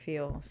make me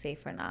feel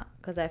safe or not.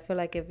 Because I feel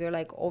like if you're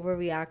like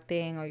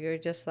overreacting or you're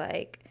just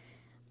like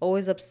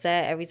always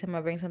upset every time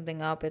I bring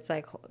something up, it's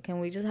like, can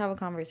we just have a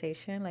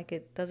conversation? Like,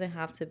 it doesn't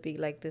have to be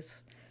like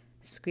this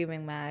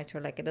screaming match,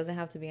 or like it doesn't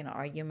have to be an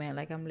argument.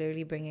 Like, I'm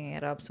literally bringing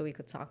it up so we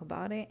could talk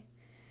about it.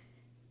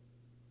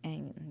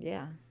 And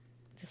yeah,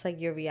 just like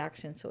your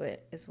reaction to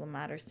it is what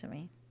matters to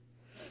me.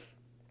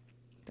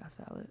 That's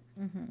valid.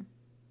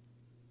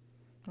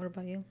 What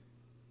about you?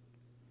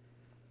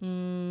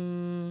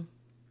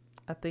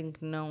 I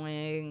think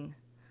knowing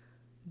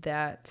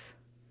that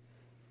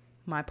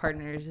my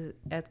partner is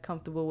as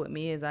comfortable with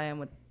me as I am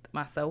with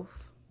myself.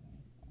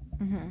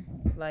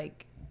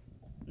 Like,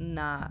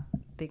 not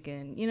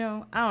thinking, you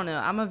know, I don't know.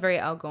 I'm a very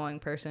outgoing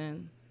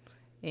person,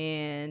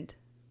 and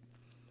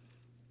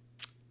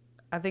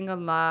I think a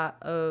lot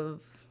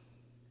of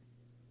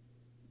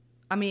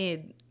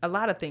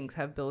things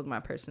have built my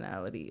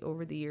personality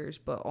over the years,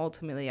 but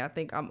ultimately I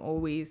think I'm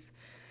always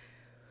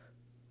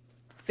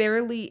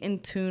fairly in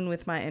tune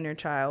with my inner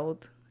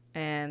child,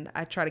 and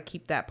I try to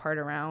keep that part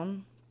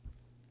around.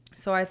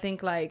 So I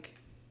think, like,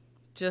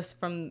 just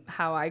from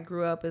how I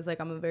grew up is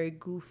like I'm a very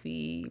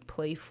goofy,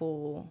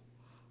 playful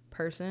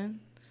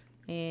person,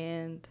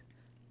 and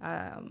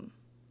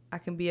I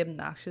can be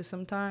obnoxious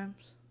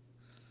sometimes,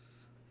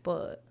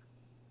 but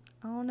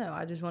I don't know.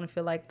 I just want to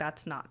feel like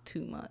that's not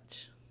too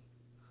much.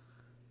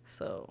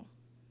 So,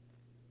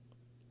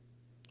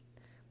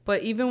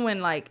 but even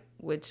when, like,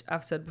 which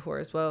I've said before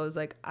as well, is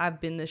like I've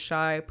been the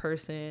shy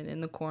person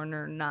in the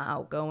corner, not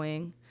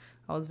outgoing.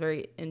 I was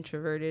very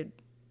introverted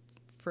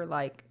for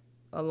like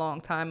a long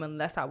time,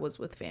 unless I was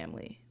with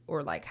family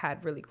or like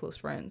had really close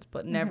friends,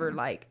 but never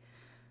like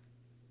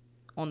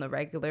on the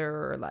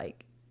regular or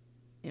like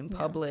in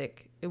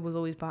public. It was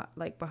always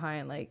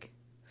behind like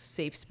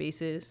safe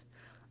spaces.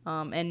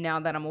 And now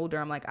that I'm older,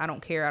 I'm like, I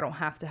don't care. I don't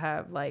have to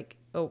have like,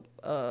 I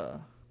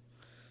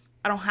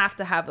don't have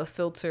to have a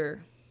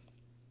filter.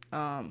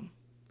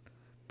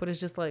 But it's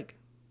just like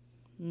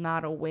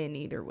not a win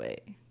either way.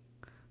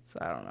 So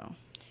I don't know.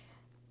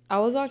 I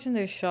was watching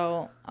this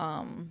show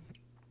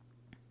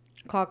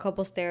called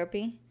Couples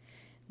Therapy,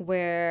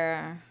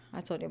 where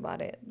I told you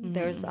about it. Mm-hmm.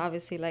 There's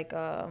obviously like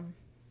a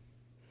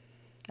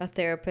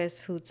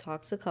therapist who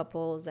talks to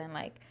couples, and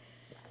like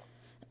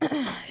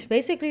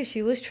basically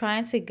she was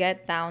trying to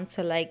get down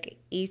to like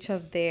each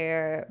of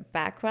their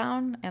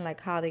background and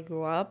like how they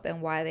grew up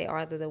and why they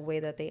are the way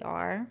that they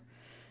are.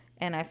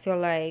 And I feel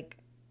like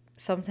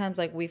sometimes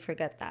like we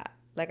forget that.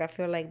 Like I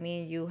feel like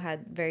me and you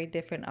had very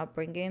different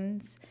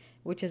upbringings,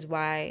 which is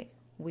why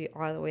we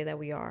are the way that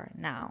we are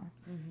now.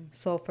 Mm-hmm.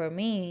 So for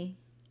me,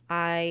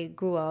 I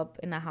grew up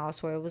in a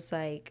house where it was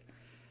like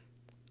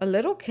a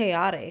little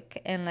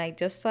chaotic and like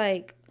just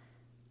like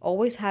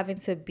always having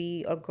to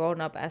be a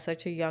grown up at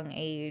such a young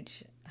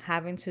age,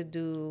 having to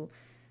do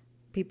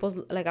people's,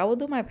 like I would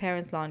do my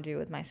parents' laundry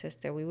with my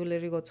sister. We would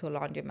literally go to a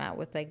laundromat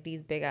with like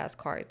these big ass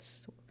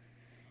carts,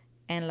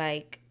 and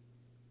like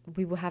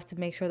we would have to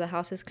make sure the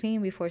house is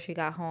clean before she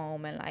got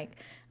home. And like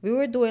we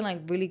were doing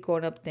like really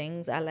grown up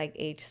things at like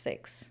age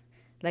 6.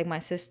 Like my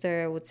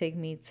sister would take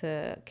me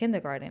to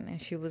kindergarten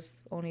and she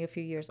was only a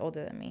few years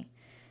older than me.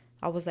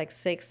 I was like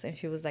 6 and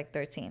she was like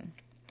 13.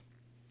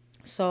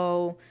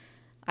 So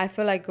I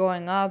feel like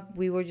growing up,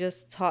 we were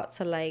just taught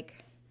to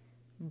like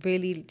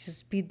really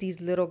just be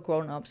these little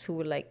grown-ups who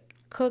would like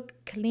cook,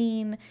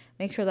 clean,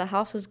 make sure the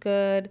house was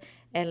good.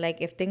 And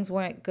like if things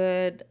weren't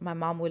good, my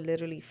mom would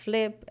literally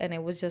flip, and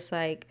it was just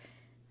like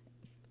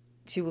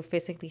she would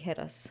physically hit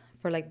us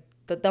for like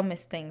the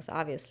dumbest things,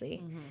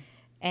 obviously. Mm-hmm.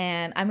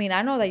 And I mean,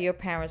 I know that your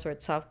parents were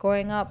tough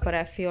growing up, but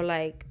I feel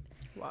like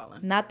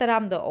not that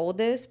I'm the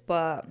oldest,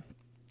 but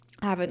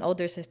I have an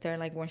older sister, and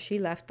like when she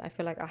left, I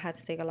feel like I had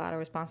to take a lot of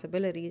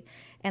responsibility.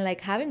 And like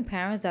having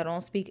parents that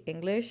don't speak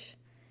English,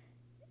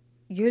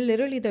 you're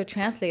literally their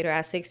translator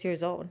at 6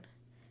 years old.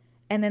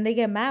 And then they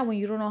get mad when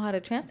you don't know how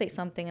to translate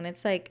something. And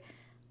it's like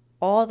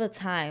all the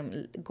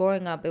time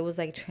growing up, it was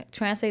like,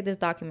 translate this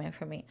document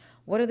for me.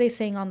 What are they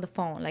saying on the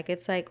phone? Like,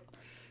 it's like,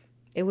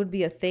 it would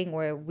be a thing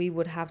where we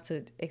would have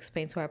to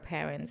explain to our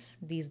parents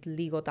these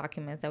legal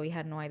documents that we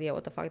had no idea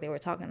what the fuck they were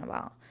talking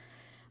about.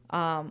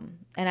 And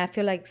I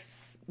feel like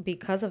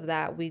because of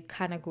that, we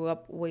kind of grew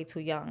up way too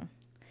young.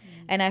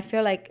 Mm-hmm. And I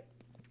feel like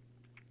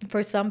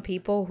for some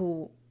people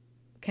who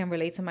can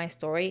relate to my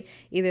story,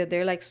 either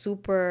they're like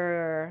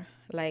super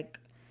like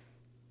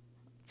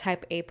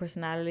type A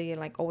personality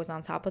and like always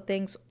on top of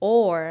things,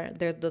 or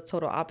they're the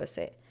total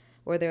opposite,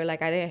 where they're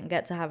like, I didn't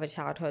get to have a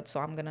childhood,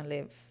 so I'm gonna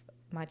live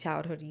my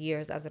childhood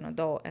years as an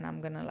adult and I'm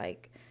gonna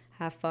like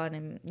have fun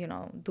and, you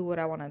know, do what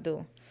I want to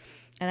do.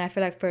 And I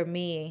feel like for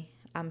me,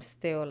 I'm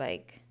still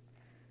like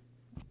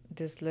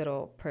this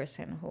little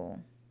person who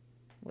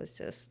was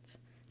just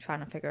trying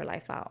to figure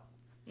life out.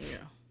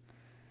 Yeah,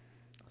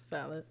 that's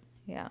valid.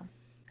 Yeah.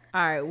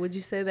 All right, would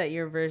you say that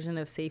your version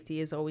of safety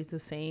is always the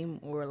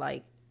same, or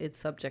like it's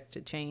subject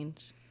to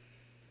change?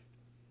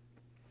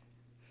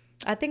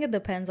 I think it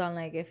depends on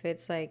like if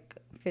it's like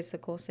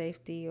physical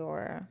safety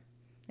or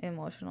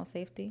emotional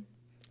safety.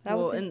 I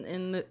would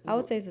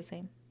say it's the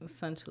same.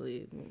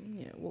 Essentially,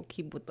 yeah, we'll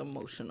keep with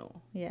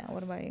emotional. Yeah.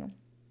 What about you?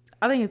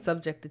 I think it's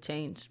subject to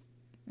change.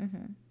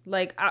 Mm-hmm.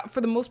 Like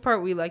for the most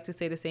part, we like to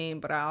stay the same,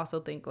 but I also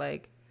think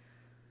like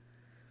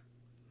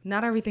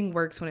not everything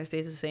works when it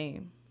stays the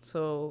same.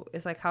 So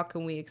it's like, how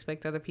can we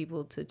expect other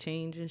people to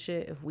change and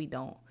shit if we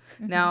don't?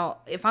 Mm-hmm. Now,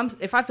 if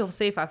I feel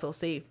safe, I feel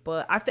safe.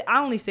 But I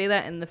only say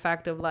that in the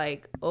fact of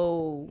like,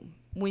 one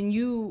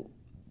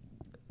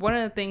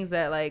of the things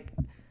that like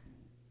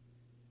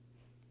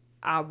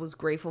I was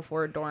grateful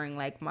for during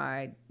like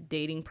my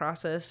dating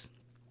process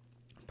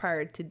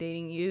prior to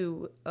dating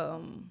you,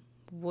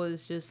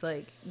 was just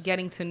like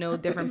getting to know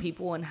different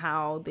people and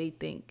how they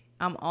think.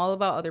 I'm all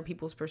about other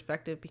people's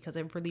perspective because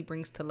it really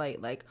brings to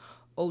light like,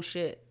 oh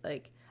shit,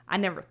 like I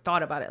never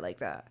thought about it like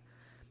that.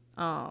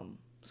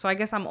 So I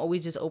guess I'm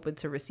always just open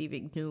to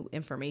receiving new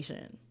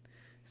information.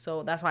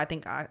 So that's why I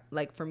think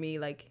for me,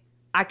 like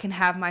I can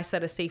have my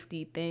set of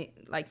safety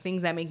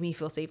things that make me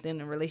feel safe in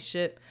a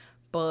relationship,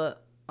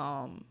 but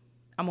I'm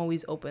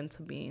always open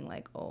to being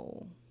like,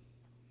 oh,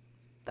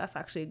 that's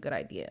actually a good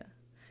idea.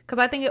 Because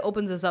I think it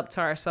opens us up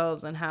to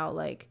ourselves and how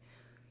like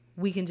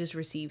we can just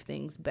receive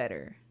things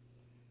better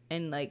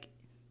and like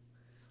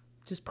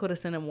just put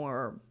us in a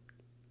more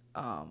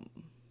I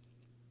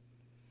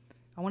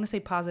want to say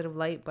positive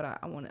light, but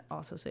I want to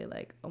also say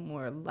like a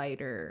more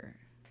lighter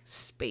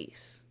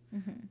space,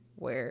 mm-hmm.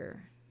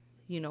 where,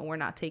 you know, we're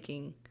not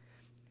taking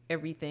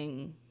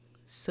everything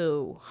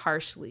so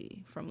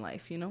harshly from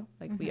life, you know,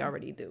 like mm-hmm. we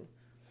already do.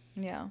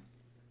 Yeah.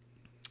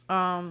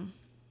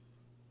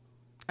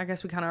 I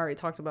guess we kind of already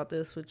talked about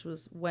this, which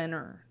was when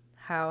or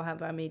how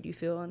have I made you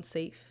feel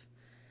unsafe?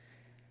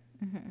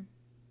 Mm-hmm.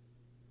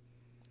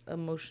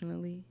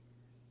 Emotionally.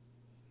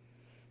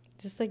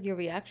 Just like your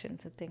reaction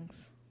to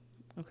things.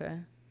 Okay.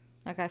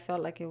 Like, I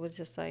felt like it was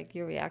just like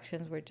your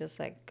reactions were just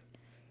like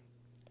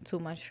too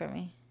much for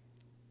me.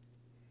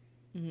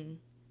 Mm-hmm.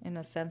 In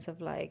a sense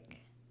of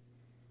like,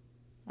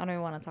 I don't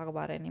even want to talk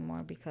about it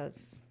anymore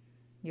because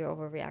you're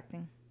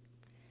overreacting.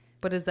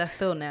 But is that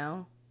still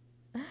now?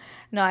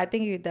 No, I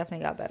think you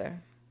definitely got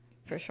better.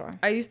 For sure.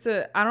 I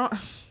don't.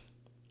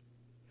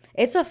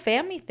 It's a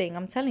family thing,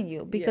 I'm telling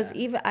you. Because Yeah.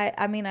 even,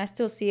 I mean, I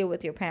still see it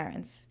with your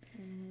parents.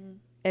 Mm-hmm.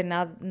 And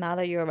now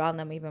that you're around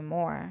them even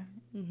more,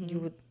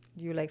 Mm-hmm.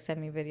 you like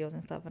send me videos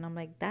and stuff. And I'm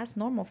like, that's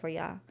normal for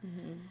y'all.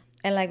 Mm-hmm.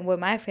 And like with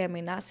my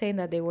family, not saying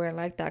that they weren't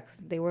like that because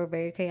they were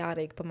very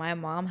chaotic. But my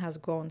mom has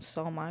grown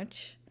so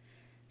much.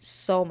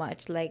 So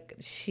much. Like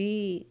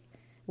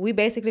we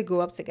basically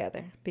grew up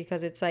together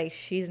because it's like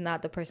she's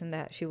not the person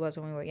that she was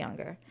when we were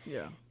younger.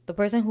 Yeah. The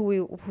person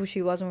who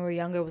she was when we were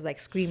younger was like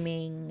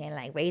screaming and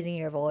like raising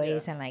your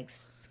voice and like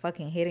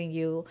fucking hitting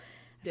you.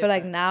 I feel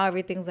like now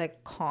everything's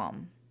like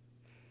calm.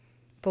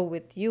 But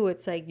with you,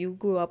 it's like you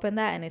grew up in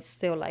that and it's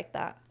still like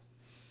that.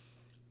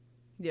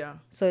 Yeah.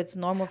 So it's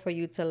normal for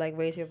you to like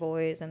raise your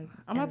voice and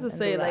I'm about to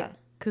say like,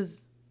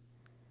 because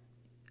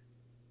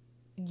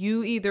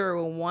you either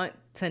want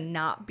to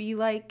not be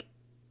like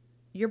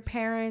your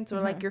parents or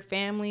like your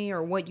family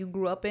or what you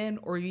grew up in,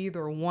 or you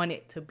either want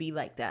it to be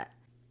like that.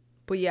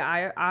 But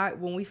yeah, I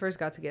when we first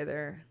got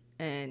together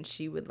and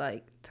she would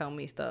like tell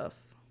me stuff,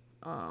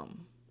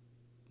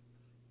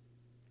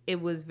 it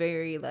was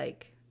very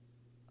like,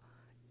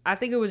 I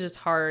think it was just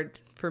hard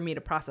for me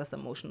to process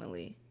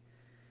emotionally.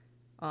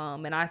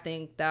 And I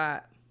think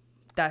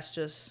that's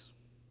just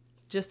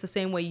the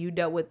same way you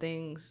dealt with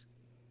things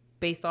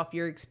based off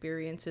your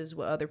experiences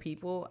with other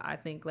people. I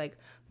think like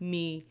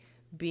me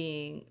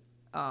being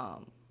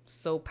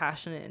so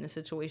passionate in a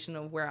situation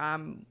of where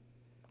I'm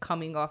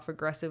coming off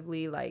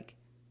aggressively, like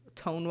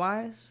tone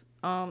wise,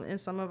 in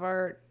some of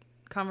our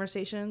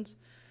conversations,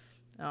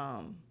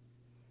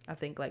 I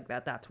think like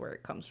that's where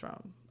it comes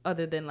from,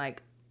 other than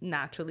like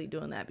naturally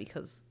doing that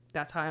because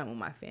that's how I am with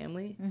my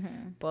family.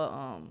 But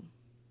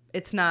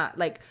it's not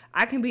like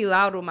I can be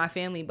loud with my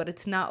family, but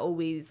it's not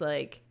always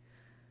like,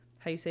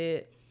 how you say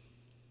it,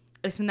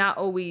 it's not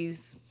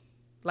always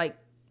like,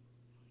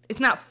 it's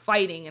not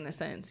fighting in a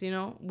sense, you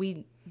know?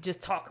 We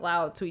just talk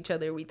loud to each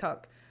other. We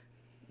talk,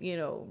 you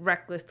know,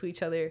 reckless to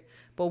each other,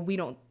 but we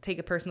don't take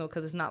it personal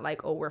because it's not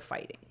like, oh, we're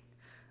fighting.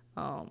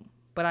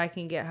 But I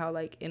can get how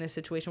like in a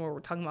situation where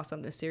we're talking about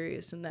something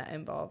serious and that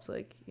involves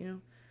like, you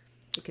know,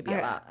 it could be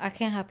a lot. I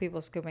can't have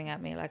people screaming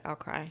at me. Like, I'll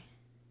cry.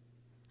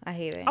 I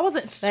hate it. I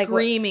wasn't like,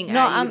 screaming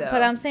at you, though.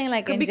 But I'm saying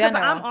like in because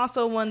general. I'm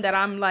also one that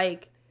I'm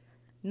like,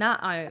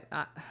 I'm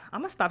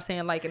gonna stop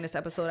saying like in this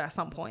episode at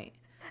some point.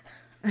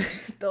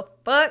 The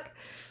fuck?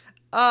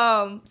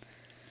 I've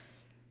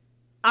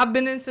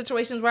been in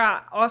situations where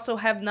I also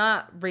have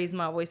not raised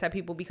my voice at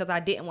people because I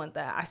didn't want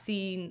that.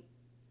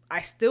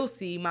 I still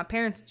see my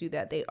parents do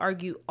that. They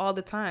argue all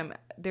the time.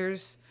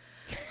 There's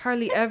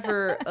hardly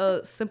ever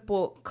a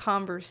simple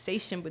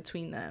conversation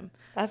between them.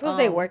 That's because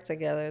they work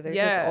together. They're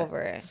just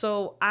over it.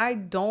 So I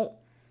don't,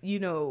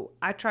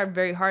 I try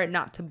very hard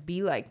not to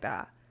be like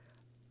that.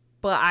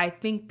 But I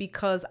think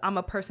because I'm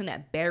a person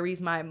that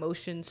buries my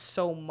emotions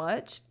so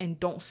much and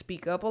don't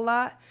speak up a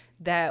lot,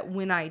 that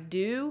when I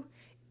do,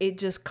 it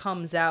just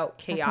comes out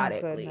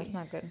chaotically. That's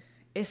not good.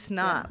 It's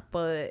not,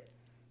 but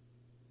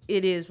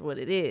it is what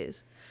it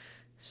is.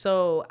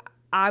 So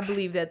I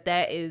believe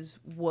that is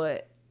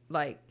what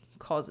like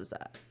causes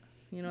that.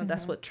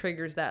 That's what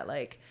triggers that.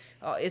 Like,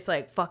 it's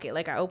like, fuck it.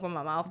 Like, I open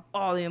my mouth,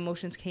 all the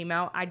emotions came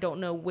out. I don't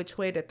know which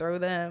way to throw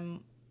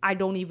them. I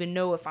don't even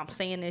know if I'm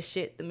saying this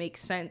shit that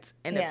makes sense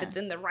and if it's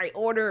in the right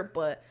order.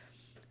 But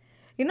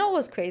you know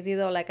what's crazy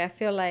though? Like, I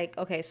feel like,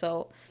 okay,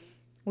 so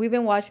we've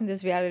been watching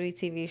this reality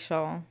TV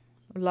show,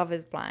 Love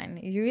is Blind.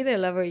 You either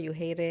love it or you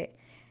hate it.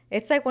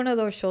 It's like one of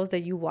those shows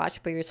that you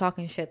watch, but you're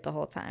talking shit the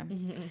whole time.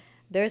 Mm-hmm.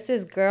 There's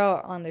this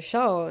girl on the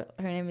show.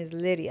 Her name is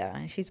Lydia,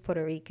 and she's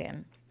Puerto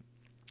Rican.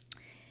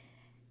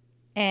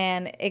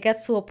 And it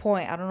gets to a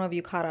point, I don't know if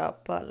you caught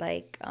up, but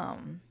like,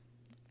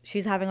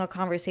 she's having a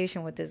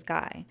conversation with this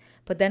guy.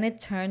 But then it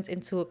turns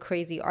into a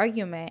crazy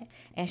argument,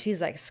 and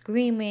she's like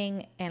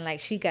screaming, and like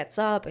she gets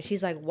up and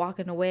she's like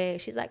walking away.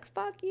 She's like,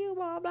 fuck you,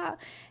 blah, blah.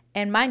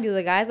 And mind you,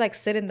 the guy's like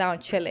sitting down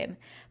chilling.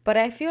 But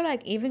I feel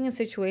like even in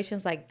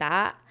situations like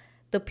that,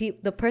 the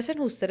person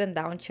who's sitting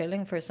down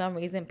chilling, for some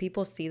reason,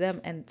 people see them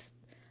and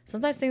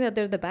sometimes think that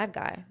they're the bad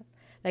guy.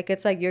 Like,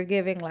 it's like you're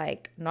giving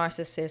like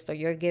narcissist, or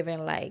you're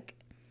giving like,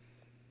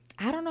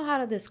 I don't know how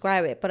to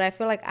describe it, but I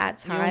feel like at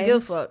times, you don't give a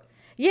fuck.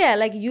 Yeah,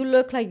 like you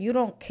look like you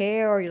don't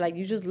care, or like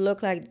you just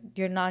look like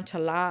you're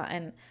nonchalant.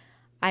 And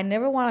I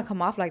never want to come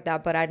off like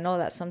that, but I know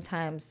that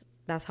sometimes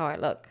that's how I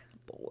look.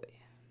 Boy,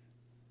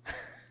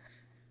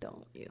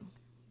 don't you?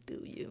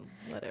 Do you?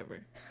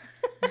 Whatever.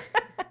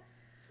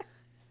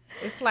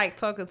 It's like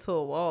talking to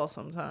a wall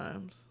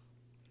sometimes,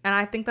 and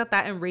I think that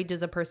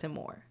enrages a person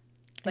more.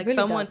 Like,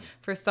 really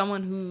for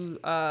someone who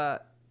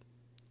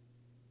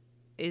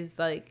is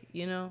like,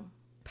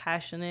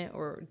 passionate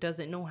or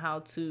doesn't know how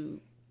to.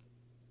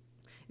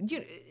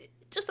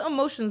 just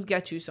emotions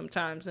get you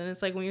sometimes. And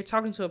it's like when you're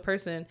talking to a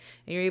person and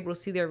you're able to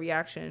see their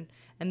reaction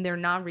and they're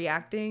not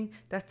reacting,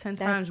 that's 10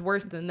 times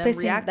worse than them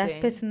reacting. That's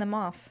pissing them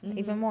off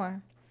even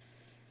more.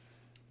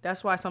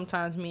 That's why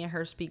sometimes me and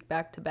her speak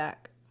back to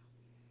back.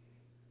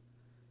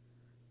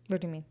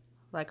 What do you mean?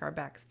 Like our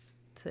backs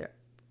to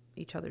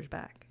each other's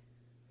back.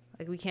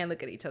 Like we can't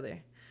look at each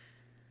other.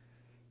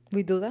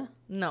 We do that?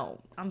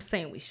 No, I'm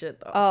saying we should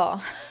though.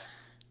 Oh.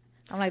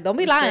 I'm like, don't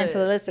be lying to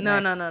the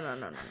listeners.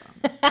 No.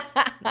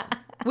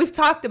 We've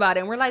talked about it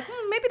and we're like,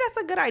 maybe that's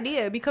a good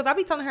idea, because I'll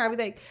be telling her, I'll be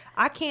like,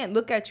 I can't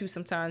look at you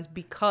sometimes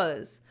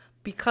because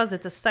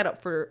it's a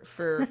setup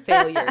for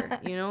failure.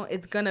 You know,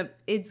 it's gonna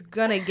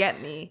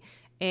get me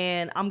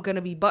and I'm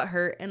gonna be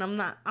butthurt, and I'm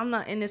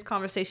not in this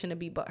conversation to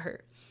be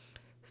butthurt.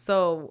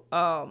 So,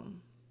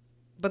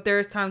 but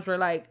there's times where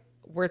like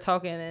we're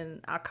talking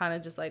and I kind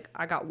of just like,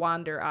 I got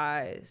wander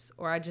eyes,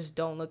 or I just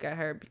don't look at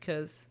her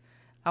because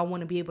I want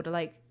to be able to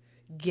like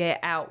get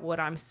out what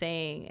I'm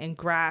saying and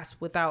grasp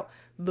without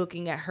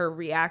looking at her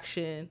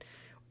reaction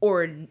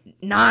or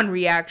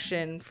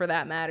non-reaction for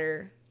that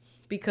matter,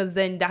 because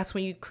then that's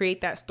when you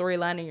create that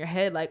storyline in your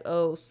head like,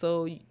 oh,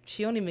 so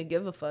she don't even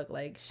give a fuck,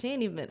 like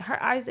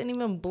her eyes didn't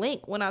even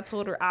blink when I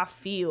told her I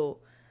feel.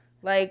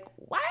 Like,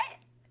 what?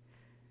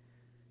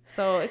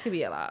 So it could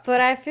be a lot. But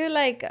I feel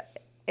like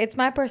it's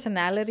my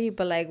personality,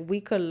 but like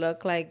we could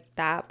look like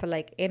that, but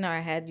like in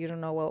our head you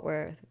don't know what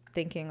we're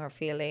thinking or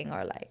feeling,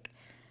 or like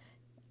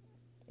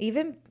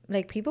even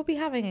like people be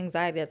having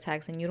anxiety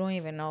attacks and you don't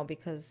even know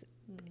because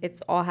it's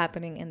all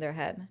happening in their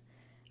head.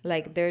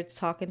 Like they're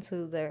talking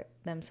to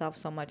themselves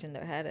so much in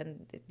their head,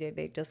 and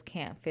they just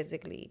can't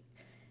physically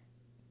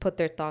put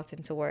their thoughts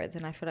into words.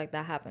 And I feel like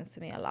that happens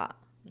to me a lot.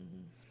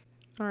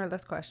 All right,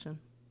 last question.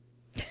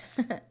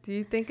 Do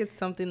you think it's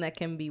something that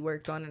can be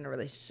worked on in a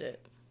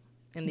relationship?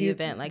 In the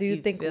event, like, do you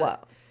think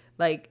what?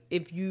 Like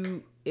if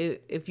you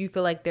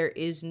feel like there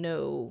is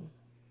no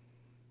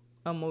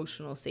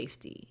emotional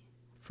safety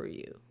for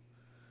you,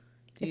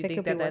 do you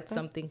think that that's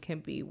something can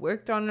be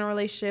worked on in a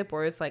relationship,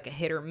 or it's like a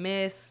hit or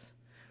miss,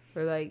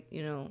 or like,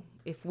 you know,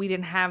 if we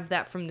didn't have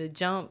that from the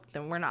jump,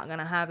 then we're not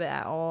gonna have it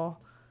at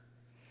all?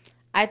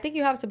 I think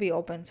you have to be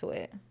open to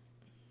it,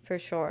 for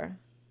sure.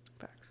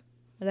 Facts.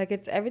 Like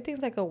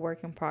everything's like a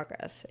work in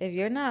progress. If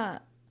you're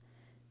not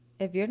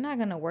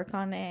gonna work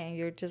on it and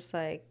you're just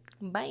like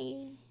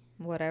bye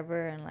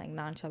whatever and like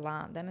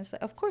nonchalant, then it's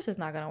like, of course it's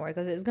not gonna work,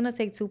 because it's gonna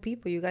take two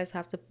people. You guys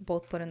have to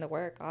both put in the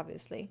work,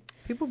 obviously.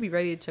 People be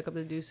ready to check up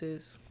the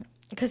deuces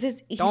because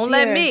it's easier. Don't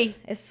let me.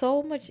 It's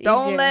so much easier.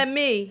 Don't let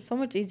me. So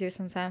much easier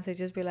sometimes to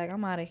just be like,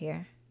 I'm out of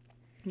here.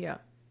 Yeah.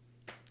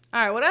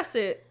 All right, well, that's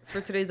it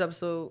for today's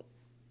episode.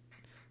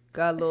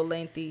 Got a little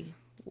lengthy.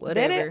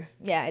 Whatever. Did it?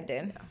 Yeah, I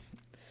did. Yeah.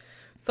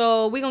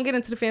 So we're gonna get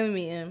into the family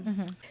meeting.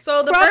 Mm-hmm.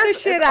 So the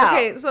first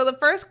so the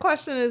first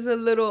question is a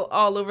little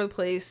all over the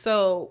place.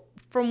 So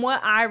from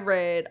what I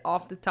read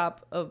off the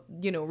top of,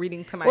 you know,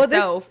 reading to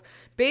myself,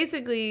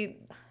 basically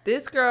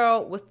this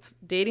girl was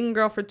dating a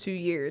girl for 2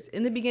 years.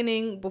 In the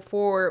beginning,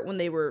 before, when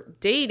they were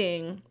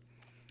dating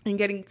and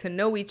getting to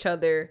know each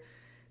other,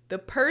 the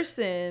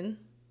person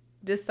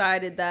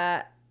decided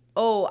that,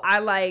 oh, I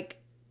like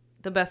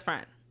the best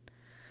friend.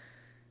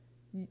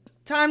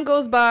 Time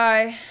goes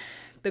by,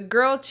 the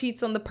girl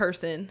cheats on the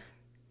person,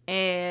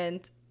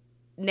 and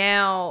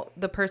now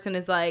the person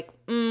is like,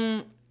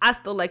 I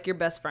still like your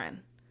best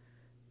friend.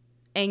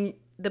 And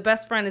the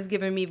best friend is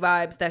giving me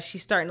vibes that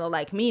she's starting to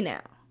like me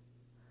now.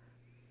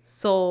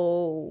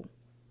 So,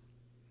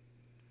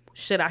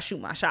 should I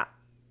shoot my shot?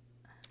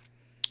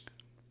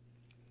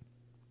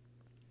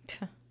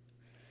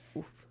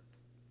 Oof.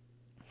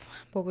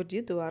 What would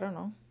you do? I don't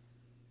know.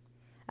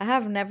 I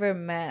have never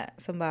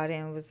met somebody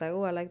and was like,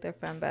 oh, I like their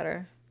friend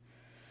better.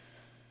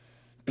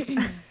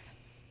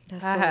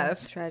 That's so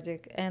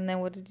tragic. And then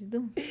what did you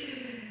do?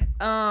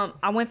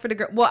 I went for the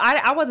girl. Well,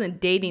 I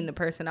wasn't dating the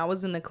person. I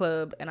was in the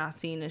club and I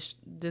seen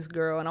this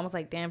girl and I was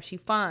like, damn, she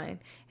fine.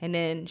 And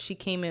then she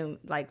came in,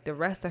 like the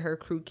rest of her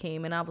crew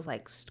came, and I was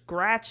like,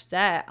 scratch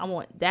that. I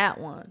want that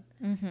one.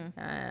 Mm-hmm.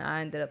 And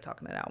I ended up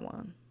talking to that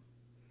one.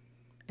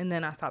 And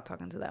then I stopped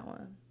talking to that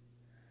one.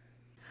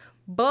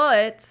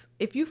 But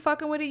if you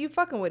fucking with it, you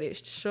fucking with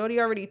it. Shorty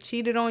already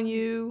cheated on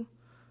you.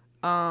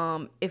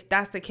 If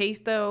that's the case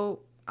though,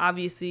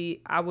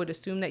 obviously I would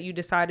assume that you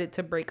decided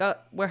to break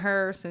up with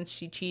her since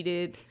she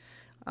cheated.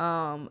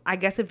 I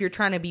guess if you're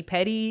trying to be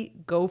petty,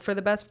 go for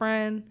the best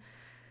friend.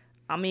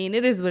 I mean,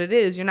 it is what it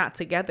is. You're not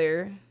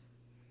together.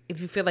 If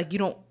you feel like you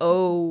don't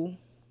owe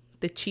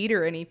the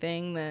cheater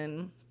anything,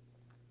 then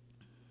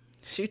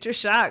shoot your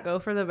shot. Go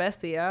for the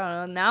bestie. I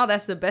don't know. Now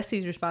that's the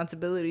bestie's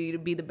responsibility to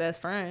be the best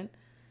friend.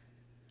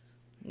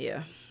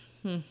 Yeah.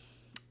 In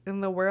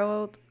the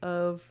world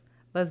of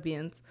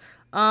lesbians.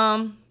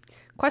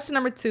 Question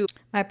number 2.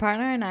 My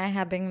partner and I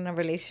have been in a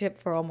relationship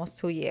for almost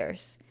 2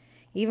 years.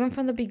 Even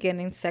from the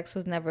beginning, sex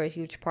was never a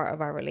huge part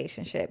of our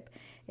relationship.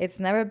 It's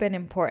never been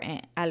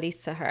important, at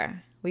least to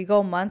her. We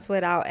go months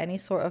without any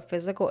sort of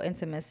physical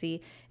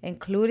intimacy,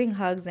 including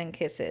hugs and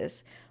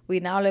kisses. We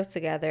now live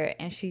together,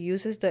 and she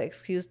uses the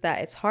excuse that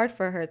it's hard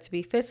for her to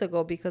be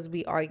physical because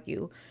we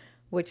argue,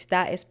 which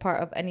that is part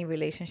of any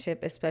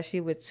relationship, especially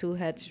with two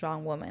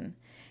headstrong women.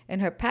 In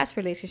her past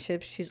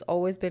relationships, she's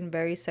always been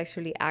very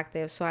sexually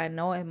active, so I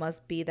know it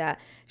must be that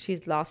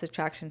she's lost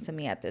attraction to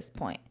me at this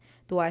point.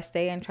 Do I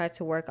stay and try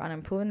to work on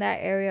improving that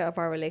area of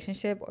our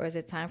relationship, or is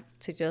it time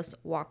to just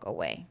walk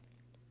away?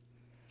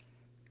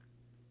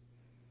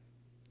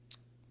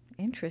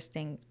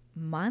 Interesting.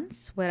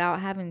 Months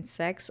without having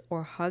sex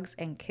or hugs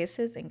and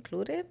kisses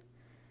included?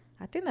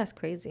 I think that's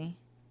crazy.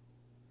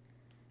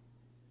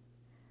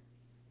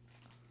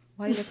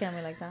 Why are you looking at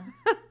me like that?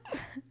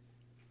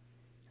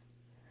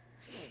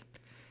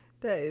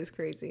 That is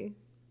crazy.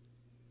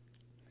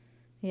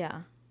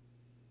 Yeah.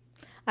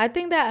 I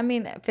think that, I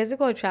mean,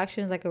 physical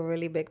attraction is like a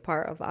really big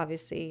part of,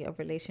 obviously, a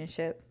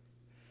relationship.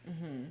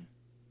 Mm-hmm.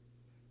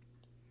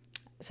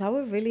 So I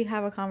would really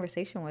have a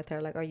conversation with her.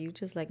 Like, are you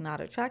just, like,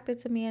 not attracted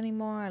to me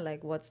anymore?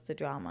 Like, what's the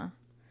drama?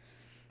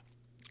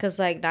 Because,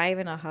 like, not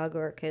even a hug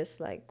or a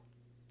kiss, like,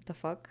 the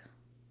fuck?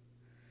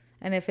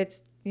 And if it's,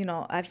 you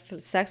know,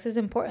 sex is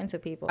important to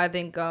people. I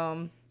think,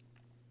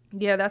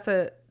 yeah, that's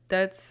a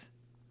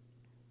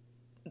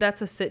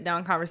sit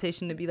down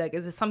conversation to be like,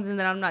 is it something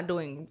that I'm not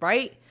doing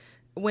right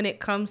when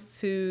it comes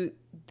to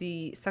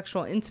the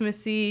sexual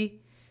intimacy?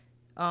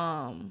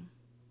 You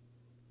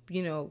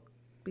know,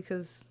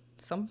 because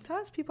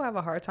sometimes people have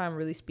a hard time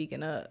really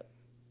speaking up,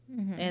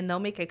 and they'll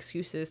make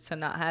excuses to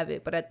not have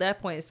it. But at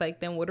that point, it's like,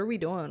 then what are we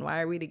doing?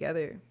 Why are we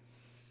together?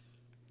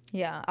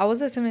 Yeah,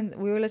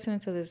 we were listening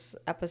to this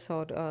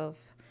episode of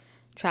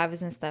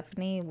Travis and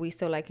Stephanie. We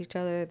Still Like Each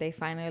Other. They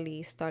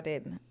finally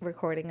started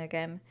recording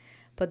again.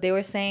 But they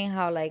were saying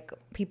how, like,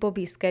 people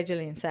be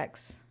scheduling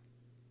sex,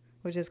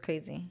 which is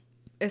crazy.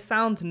 It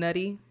sounds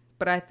nutty,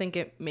 but I think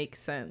it makes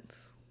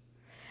sense.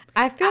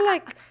 I feel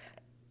like,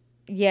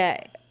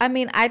 yeah, I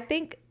mean, I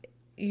think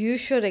you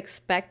should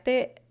expect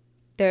it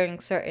during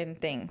certain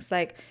things.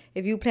 Like,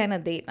 if you plan a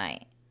date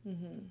night,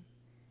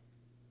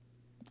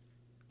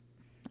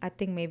 I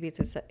think maybe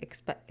it's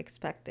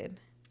expected.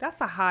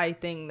 That's a high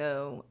thing,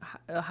 though.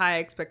 A high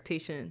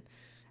expectation.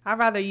 I'd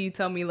rather you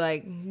tell me,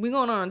 like, we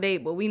going on a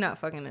date, but we not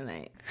fucking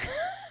tonight.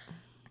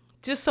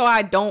 Just so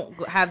I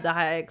don't have the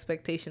high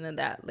expectation of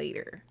that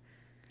later.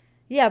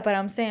 Yeah, but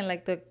I'm saying,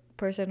 like, the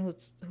person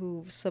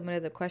who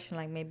submitted the question,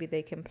 like, maybe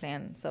they can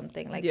plan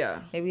something. Like,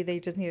 yeah, maybe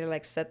they just need to,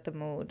 like, set the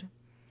mood.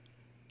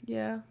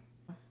 Yeah.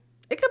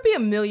 It could be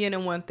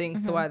 1,000,001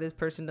 things to why this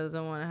person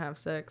doesn't want to have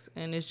sex.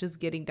 And it's just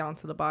getting down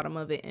to the bottom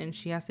of it. And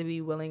she has to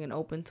be willing and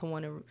open to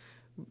want to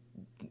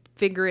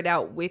figure it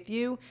out with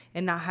you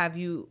and not have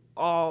you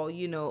all,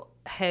 you know,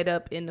 head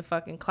up in the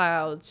fucking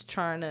clouds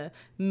trying to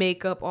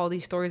make up all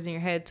these stories in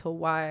your head to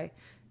why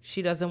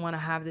she doesn't want to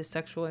have this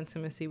sexual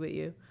intimacy with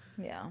you.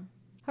 Yeah.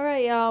 All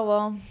right, y'all.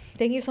 Well,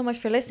 thank you so much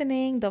for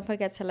listening. Don't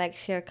forget to like,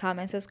 share,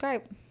 comment,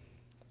 subscribe.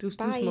 Deuce,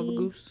 deuce, mother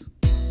goose.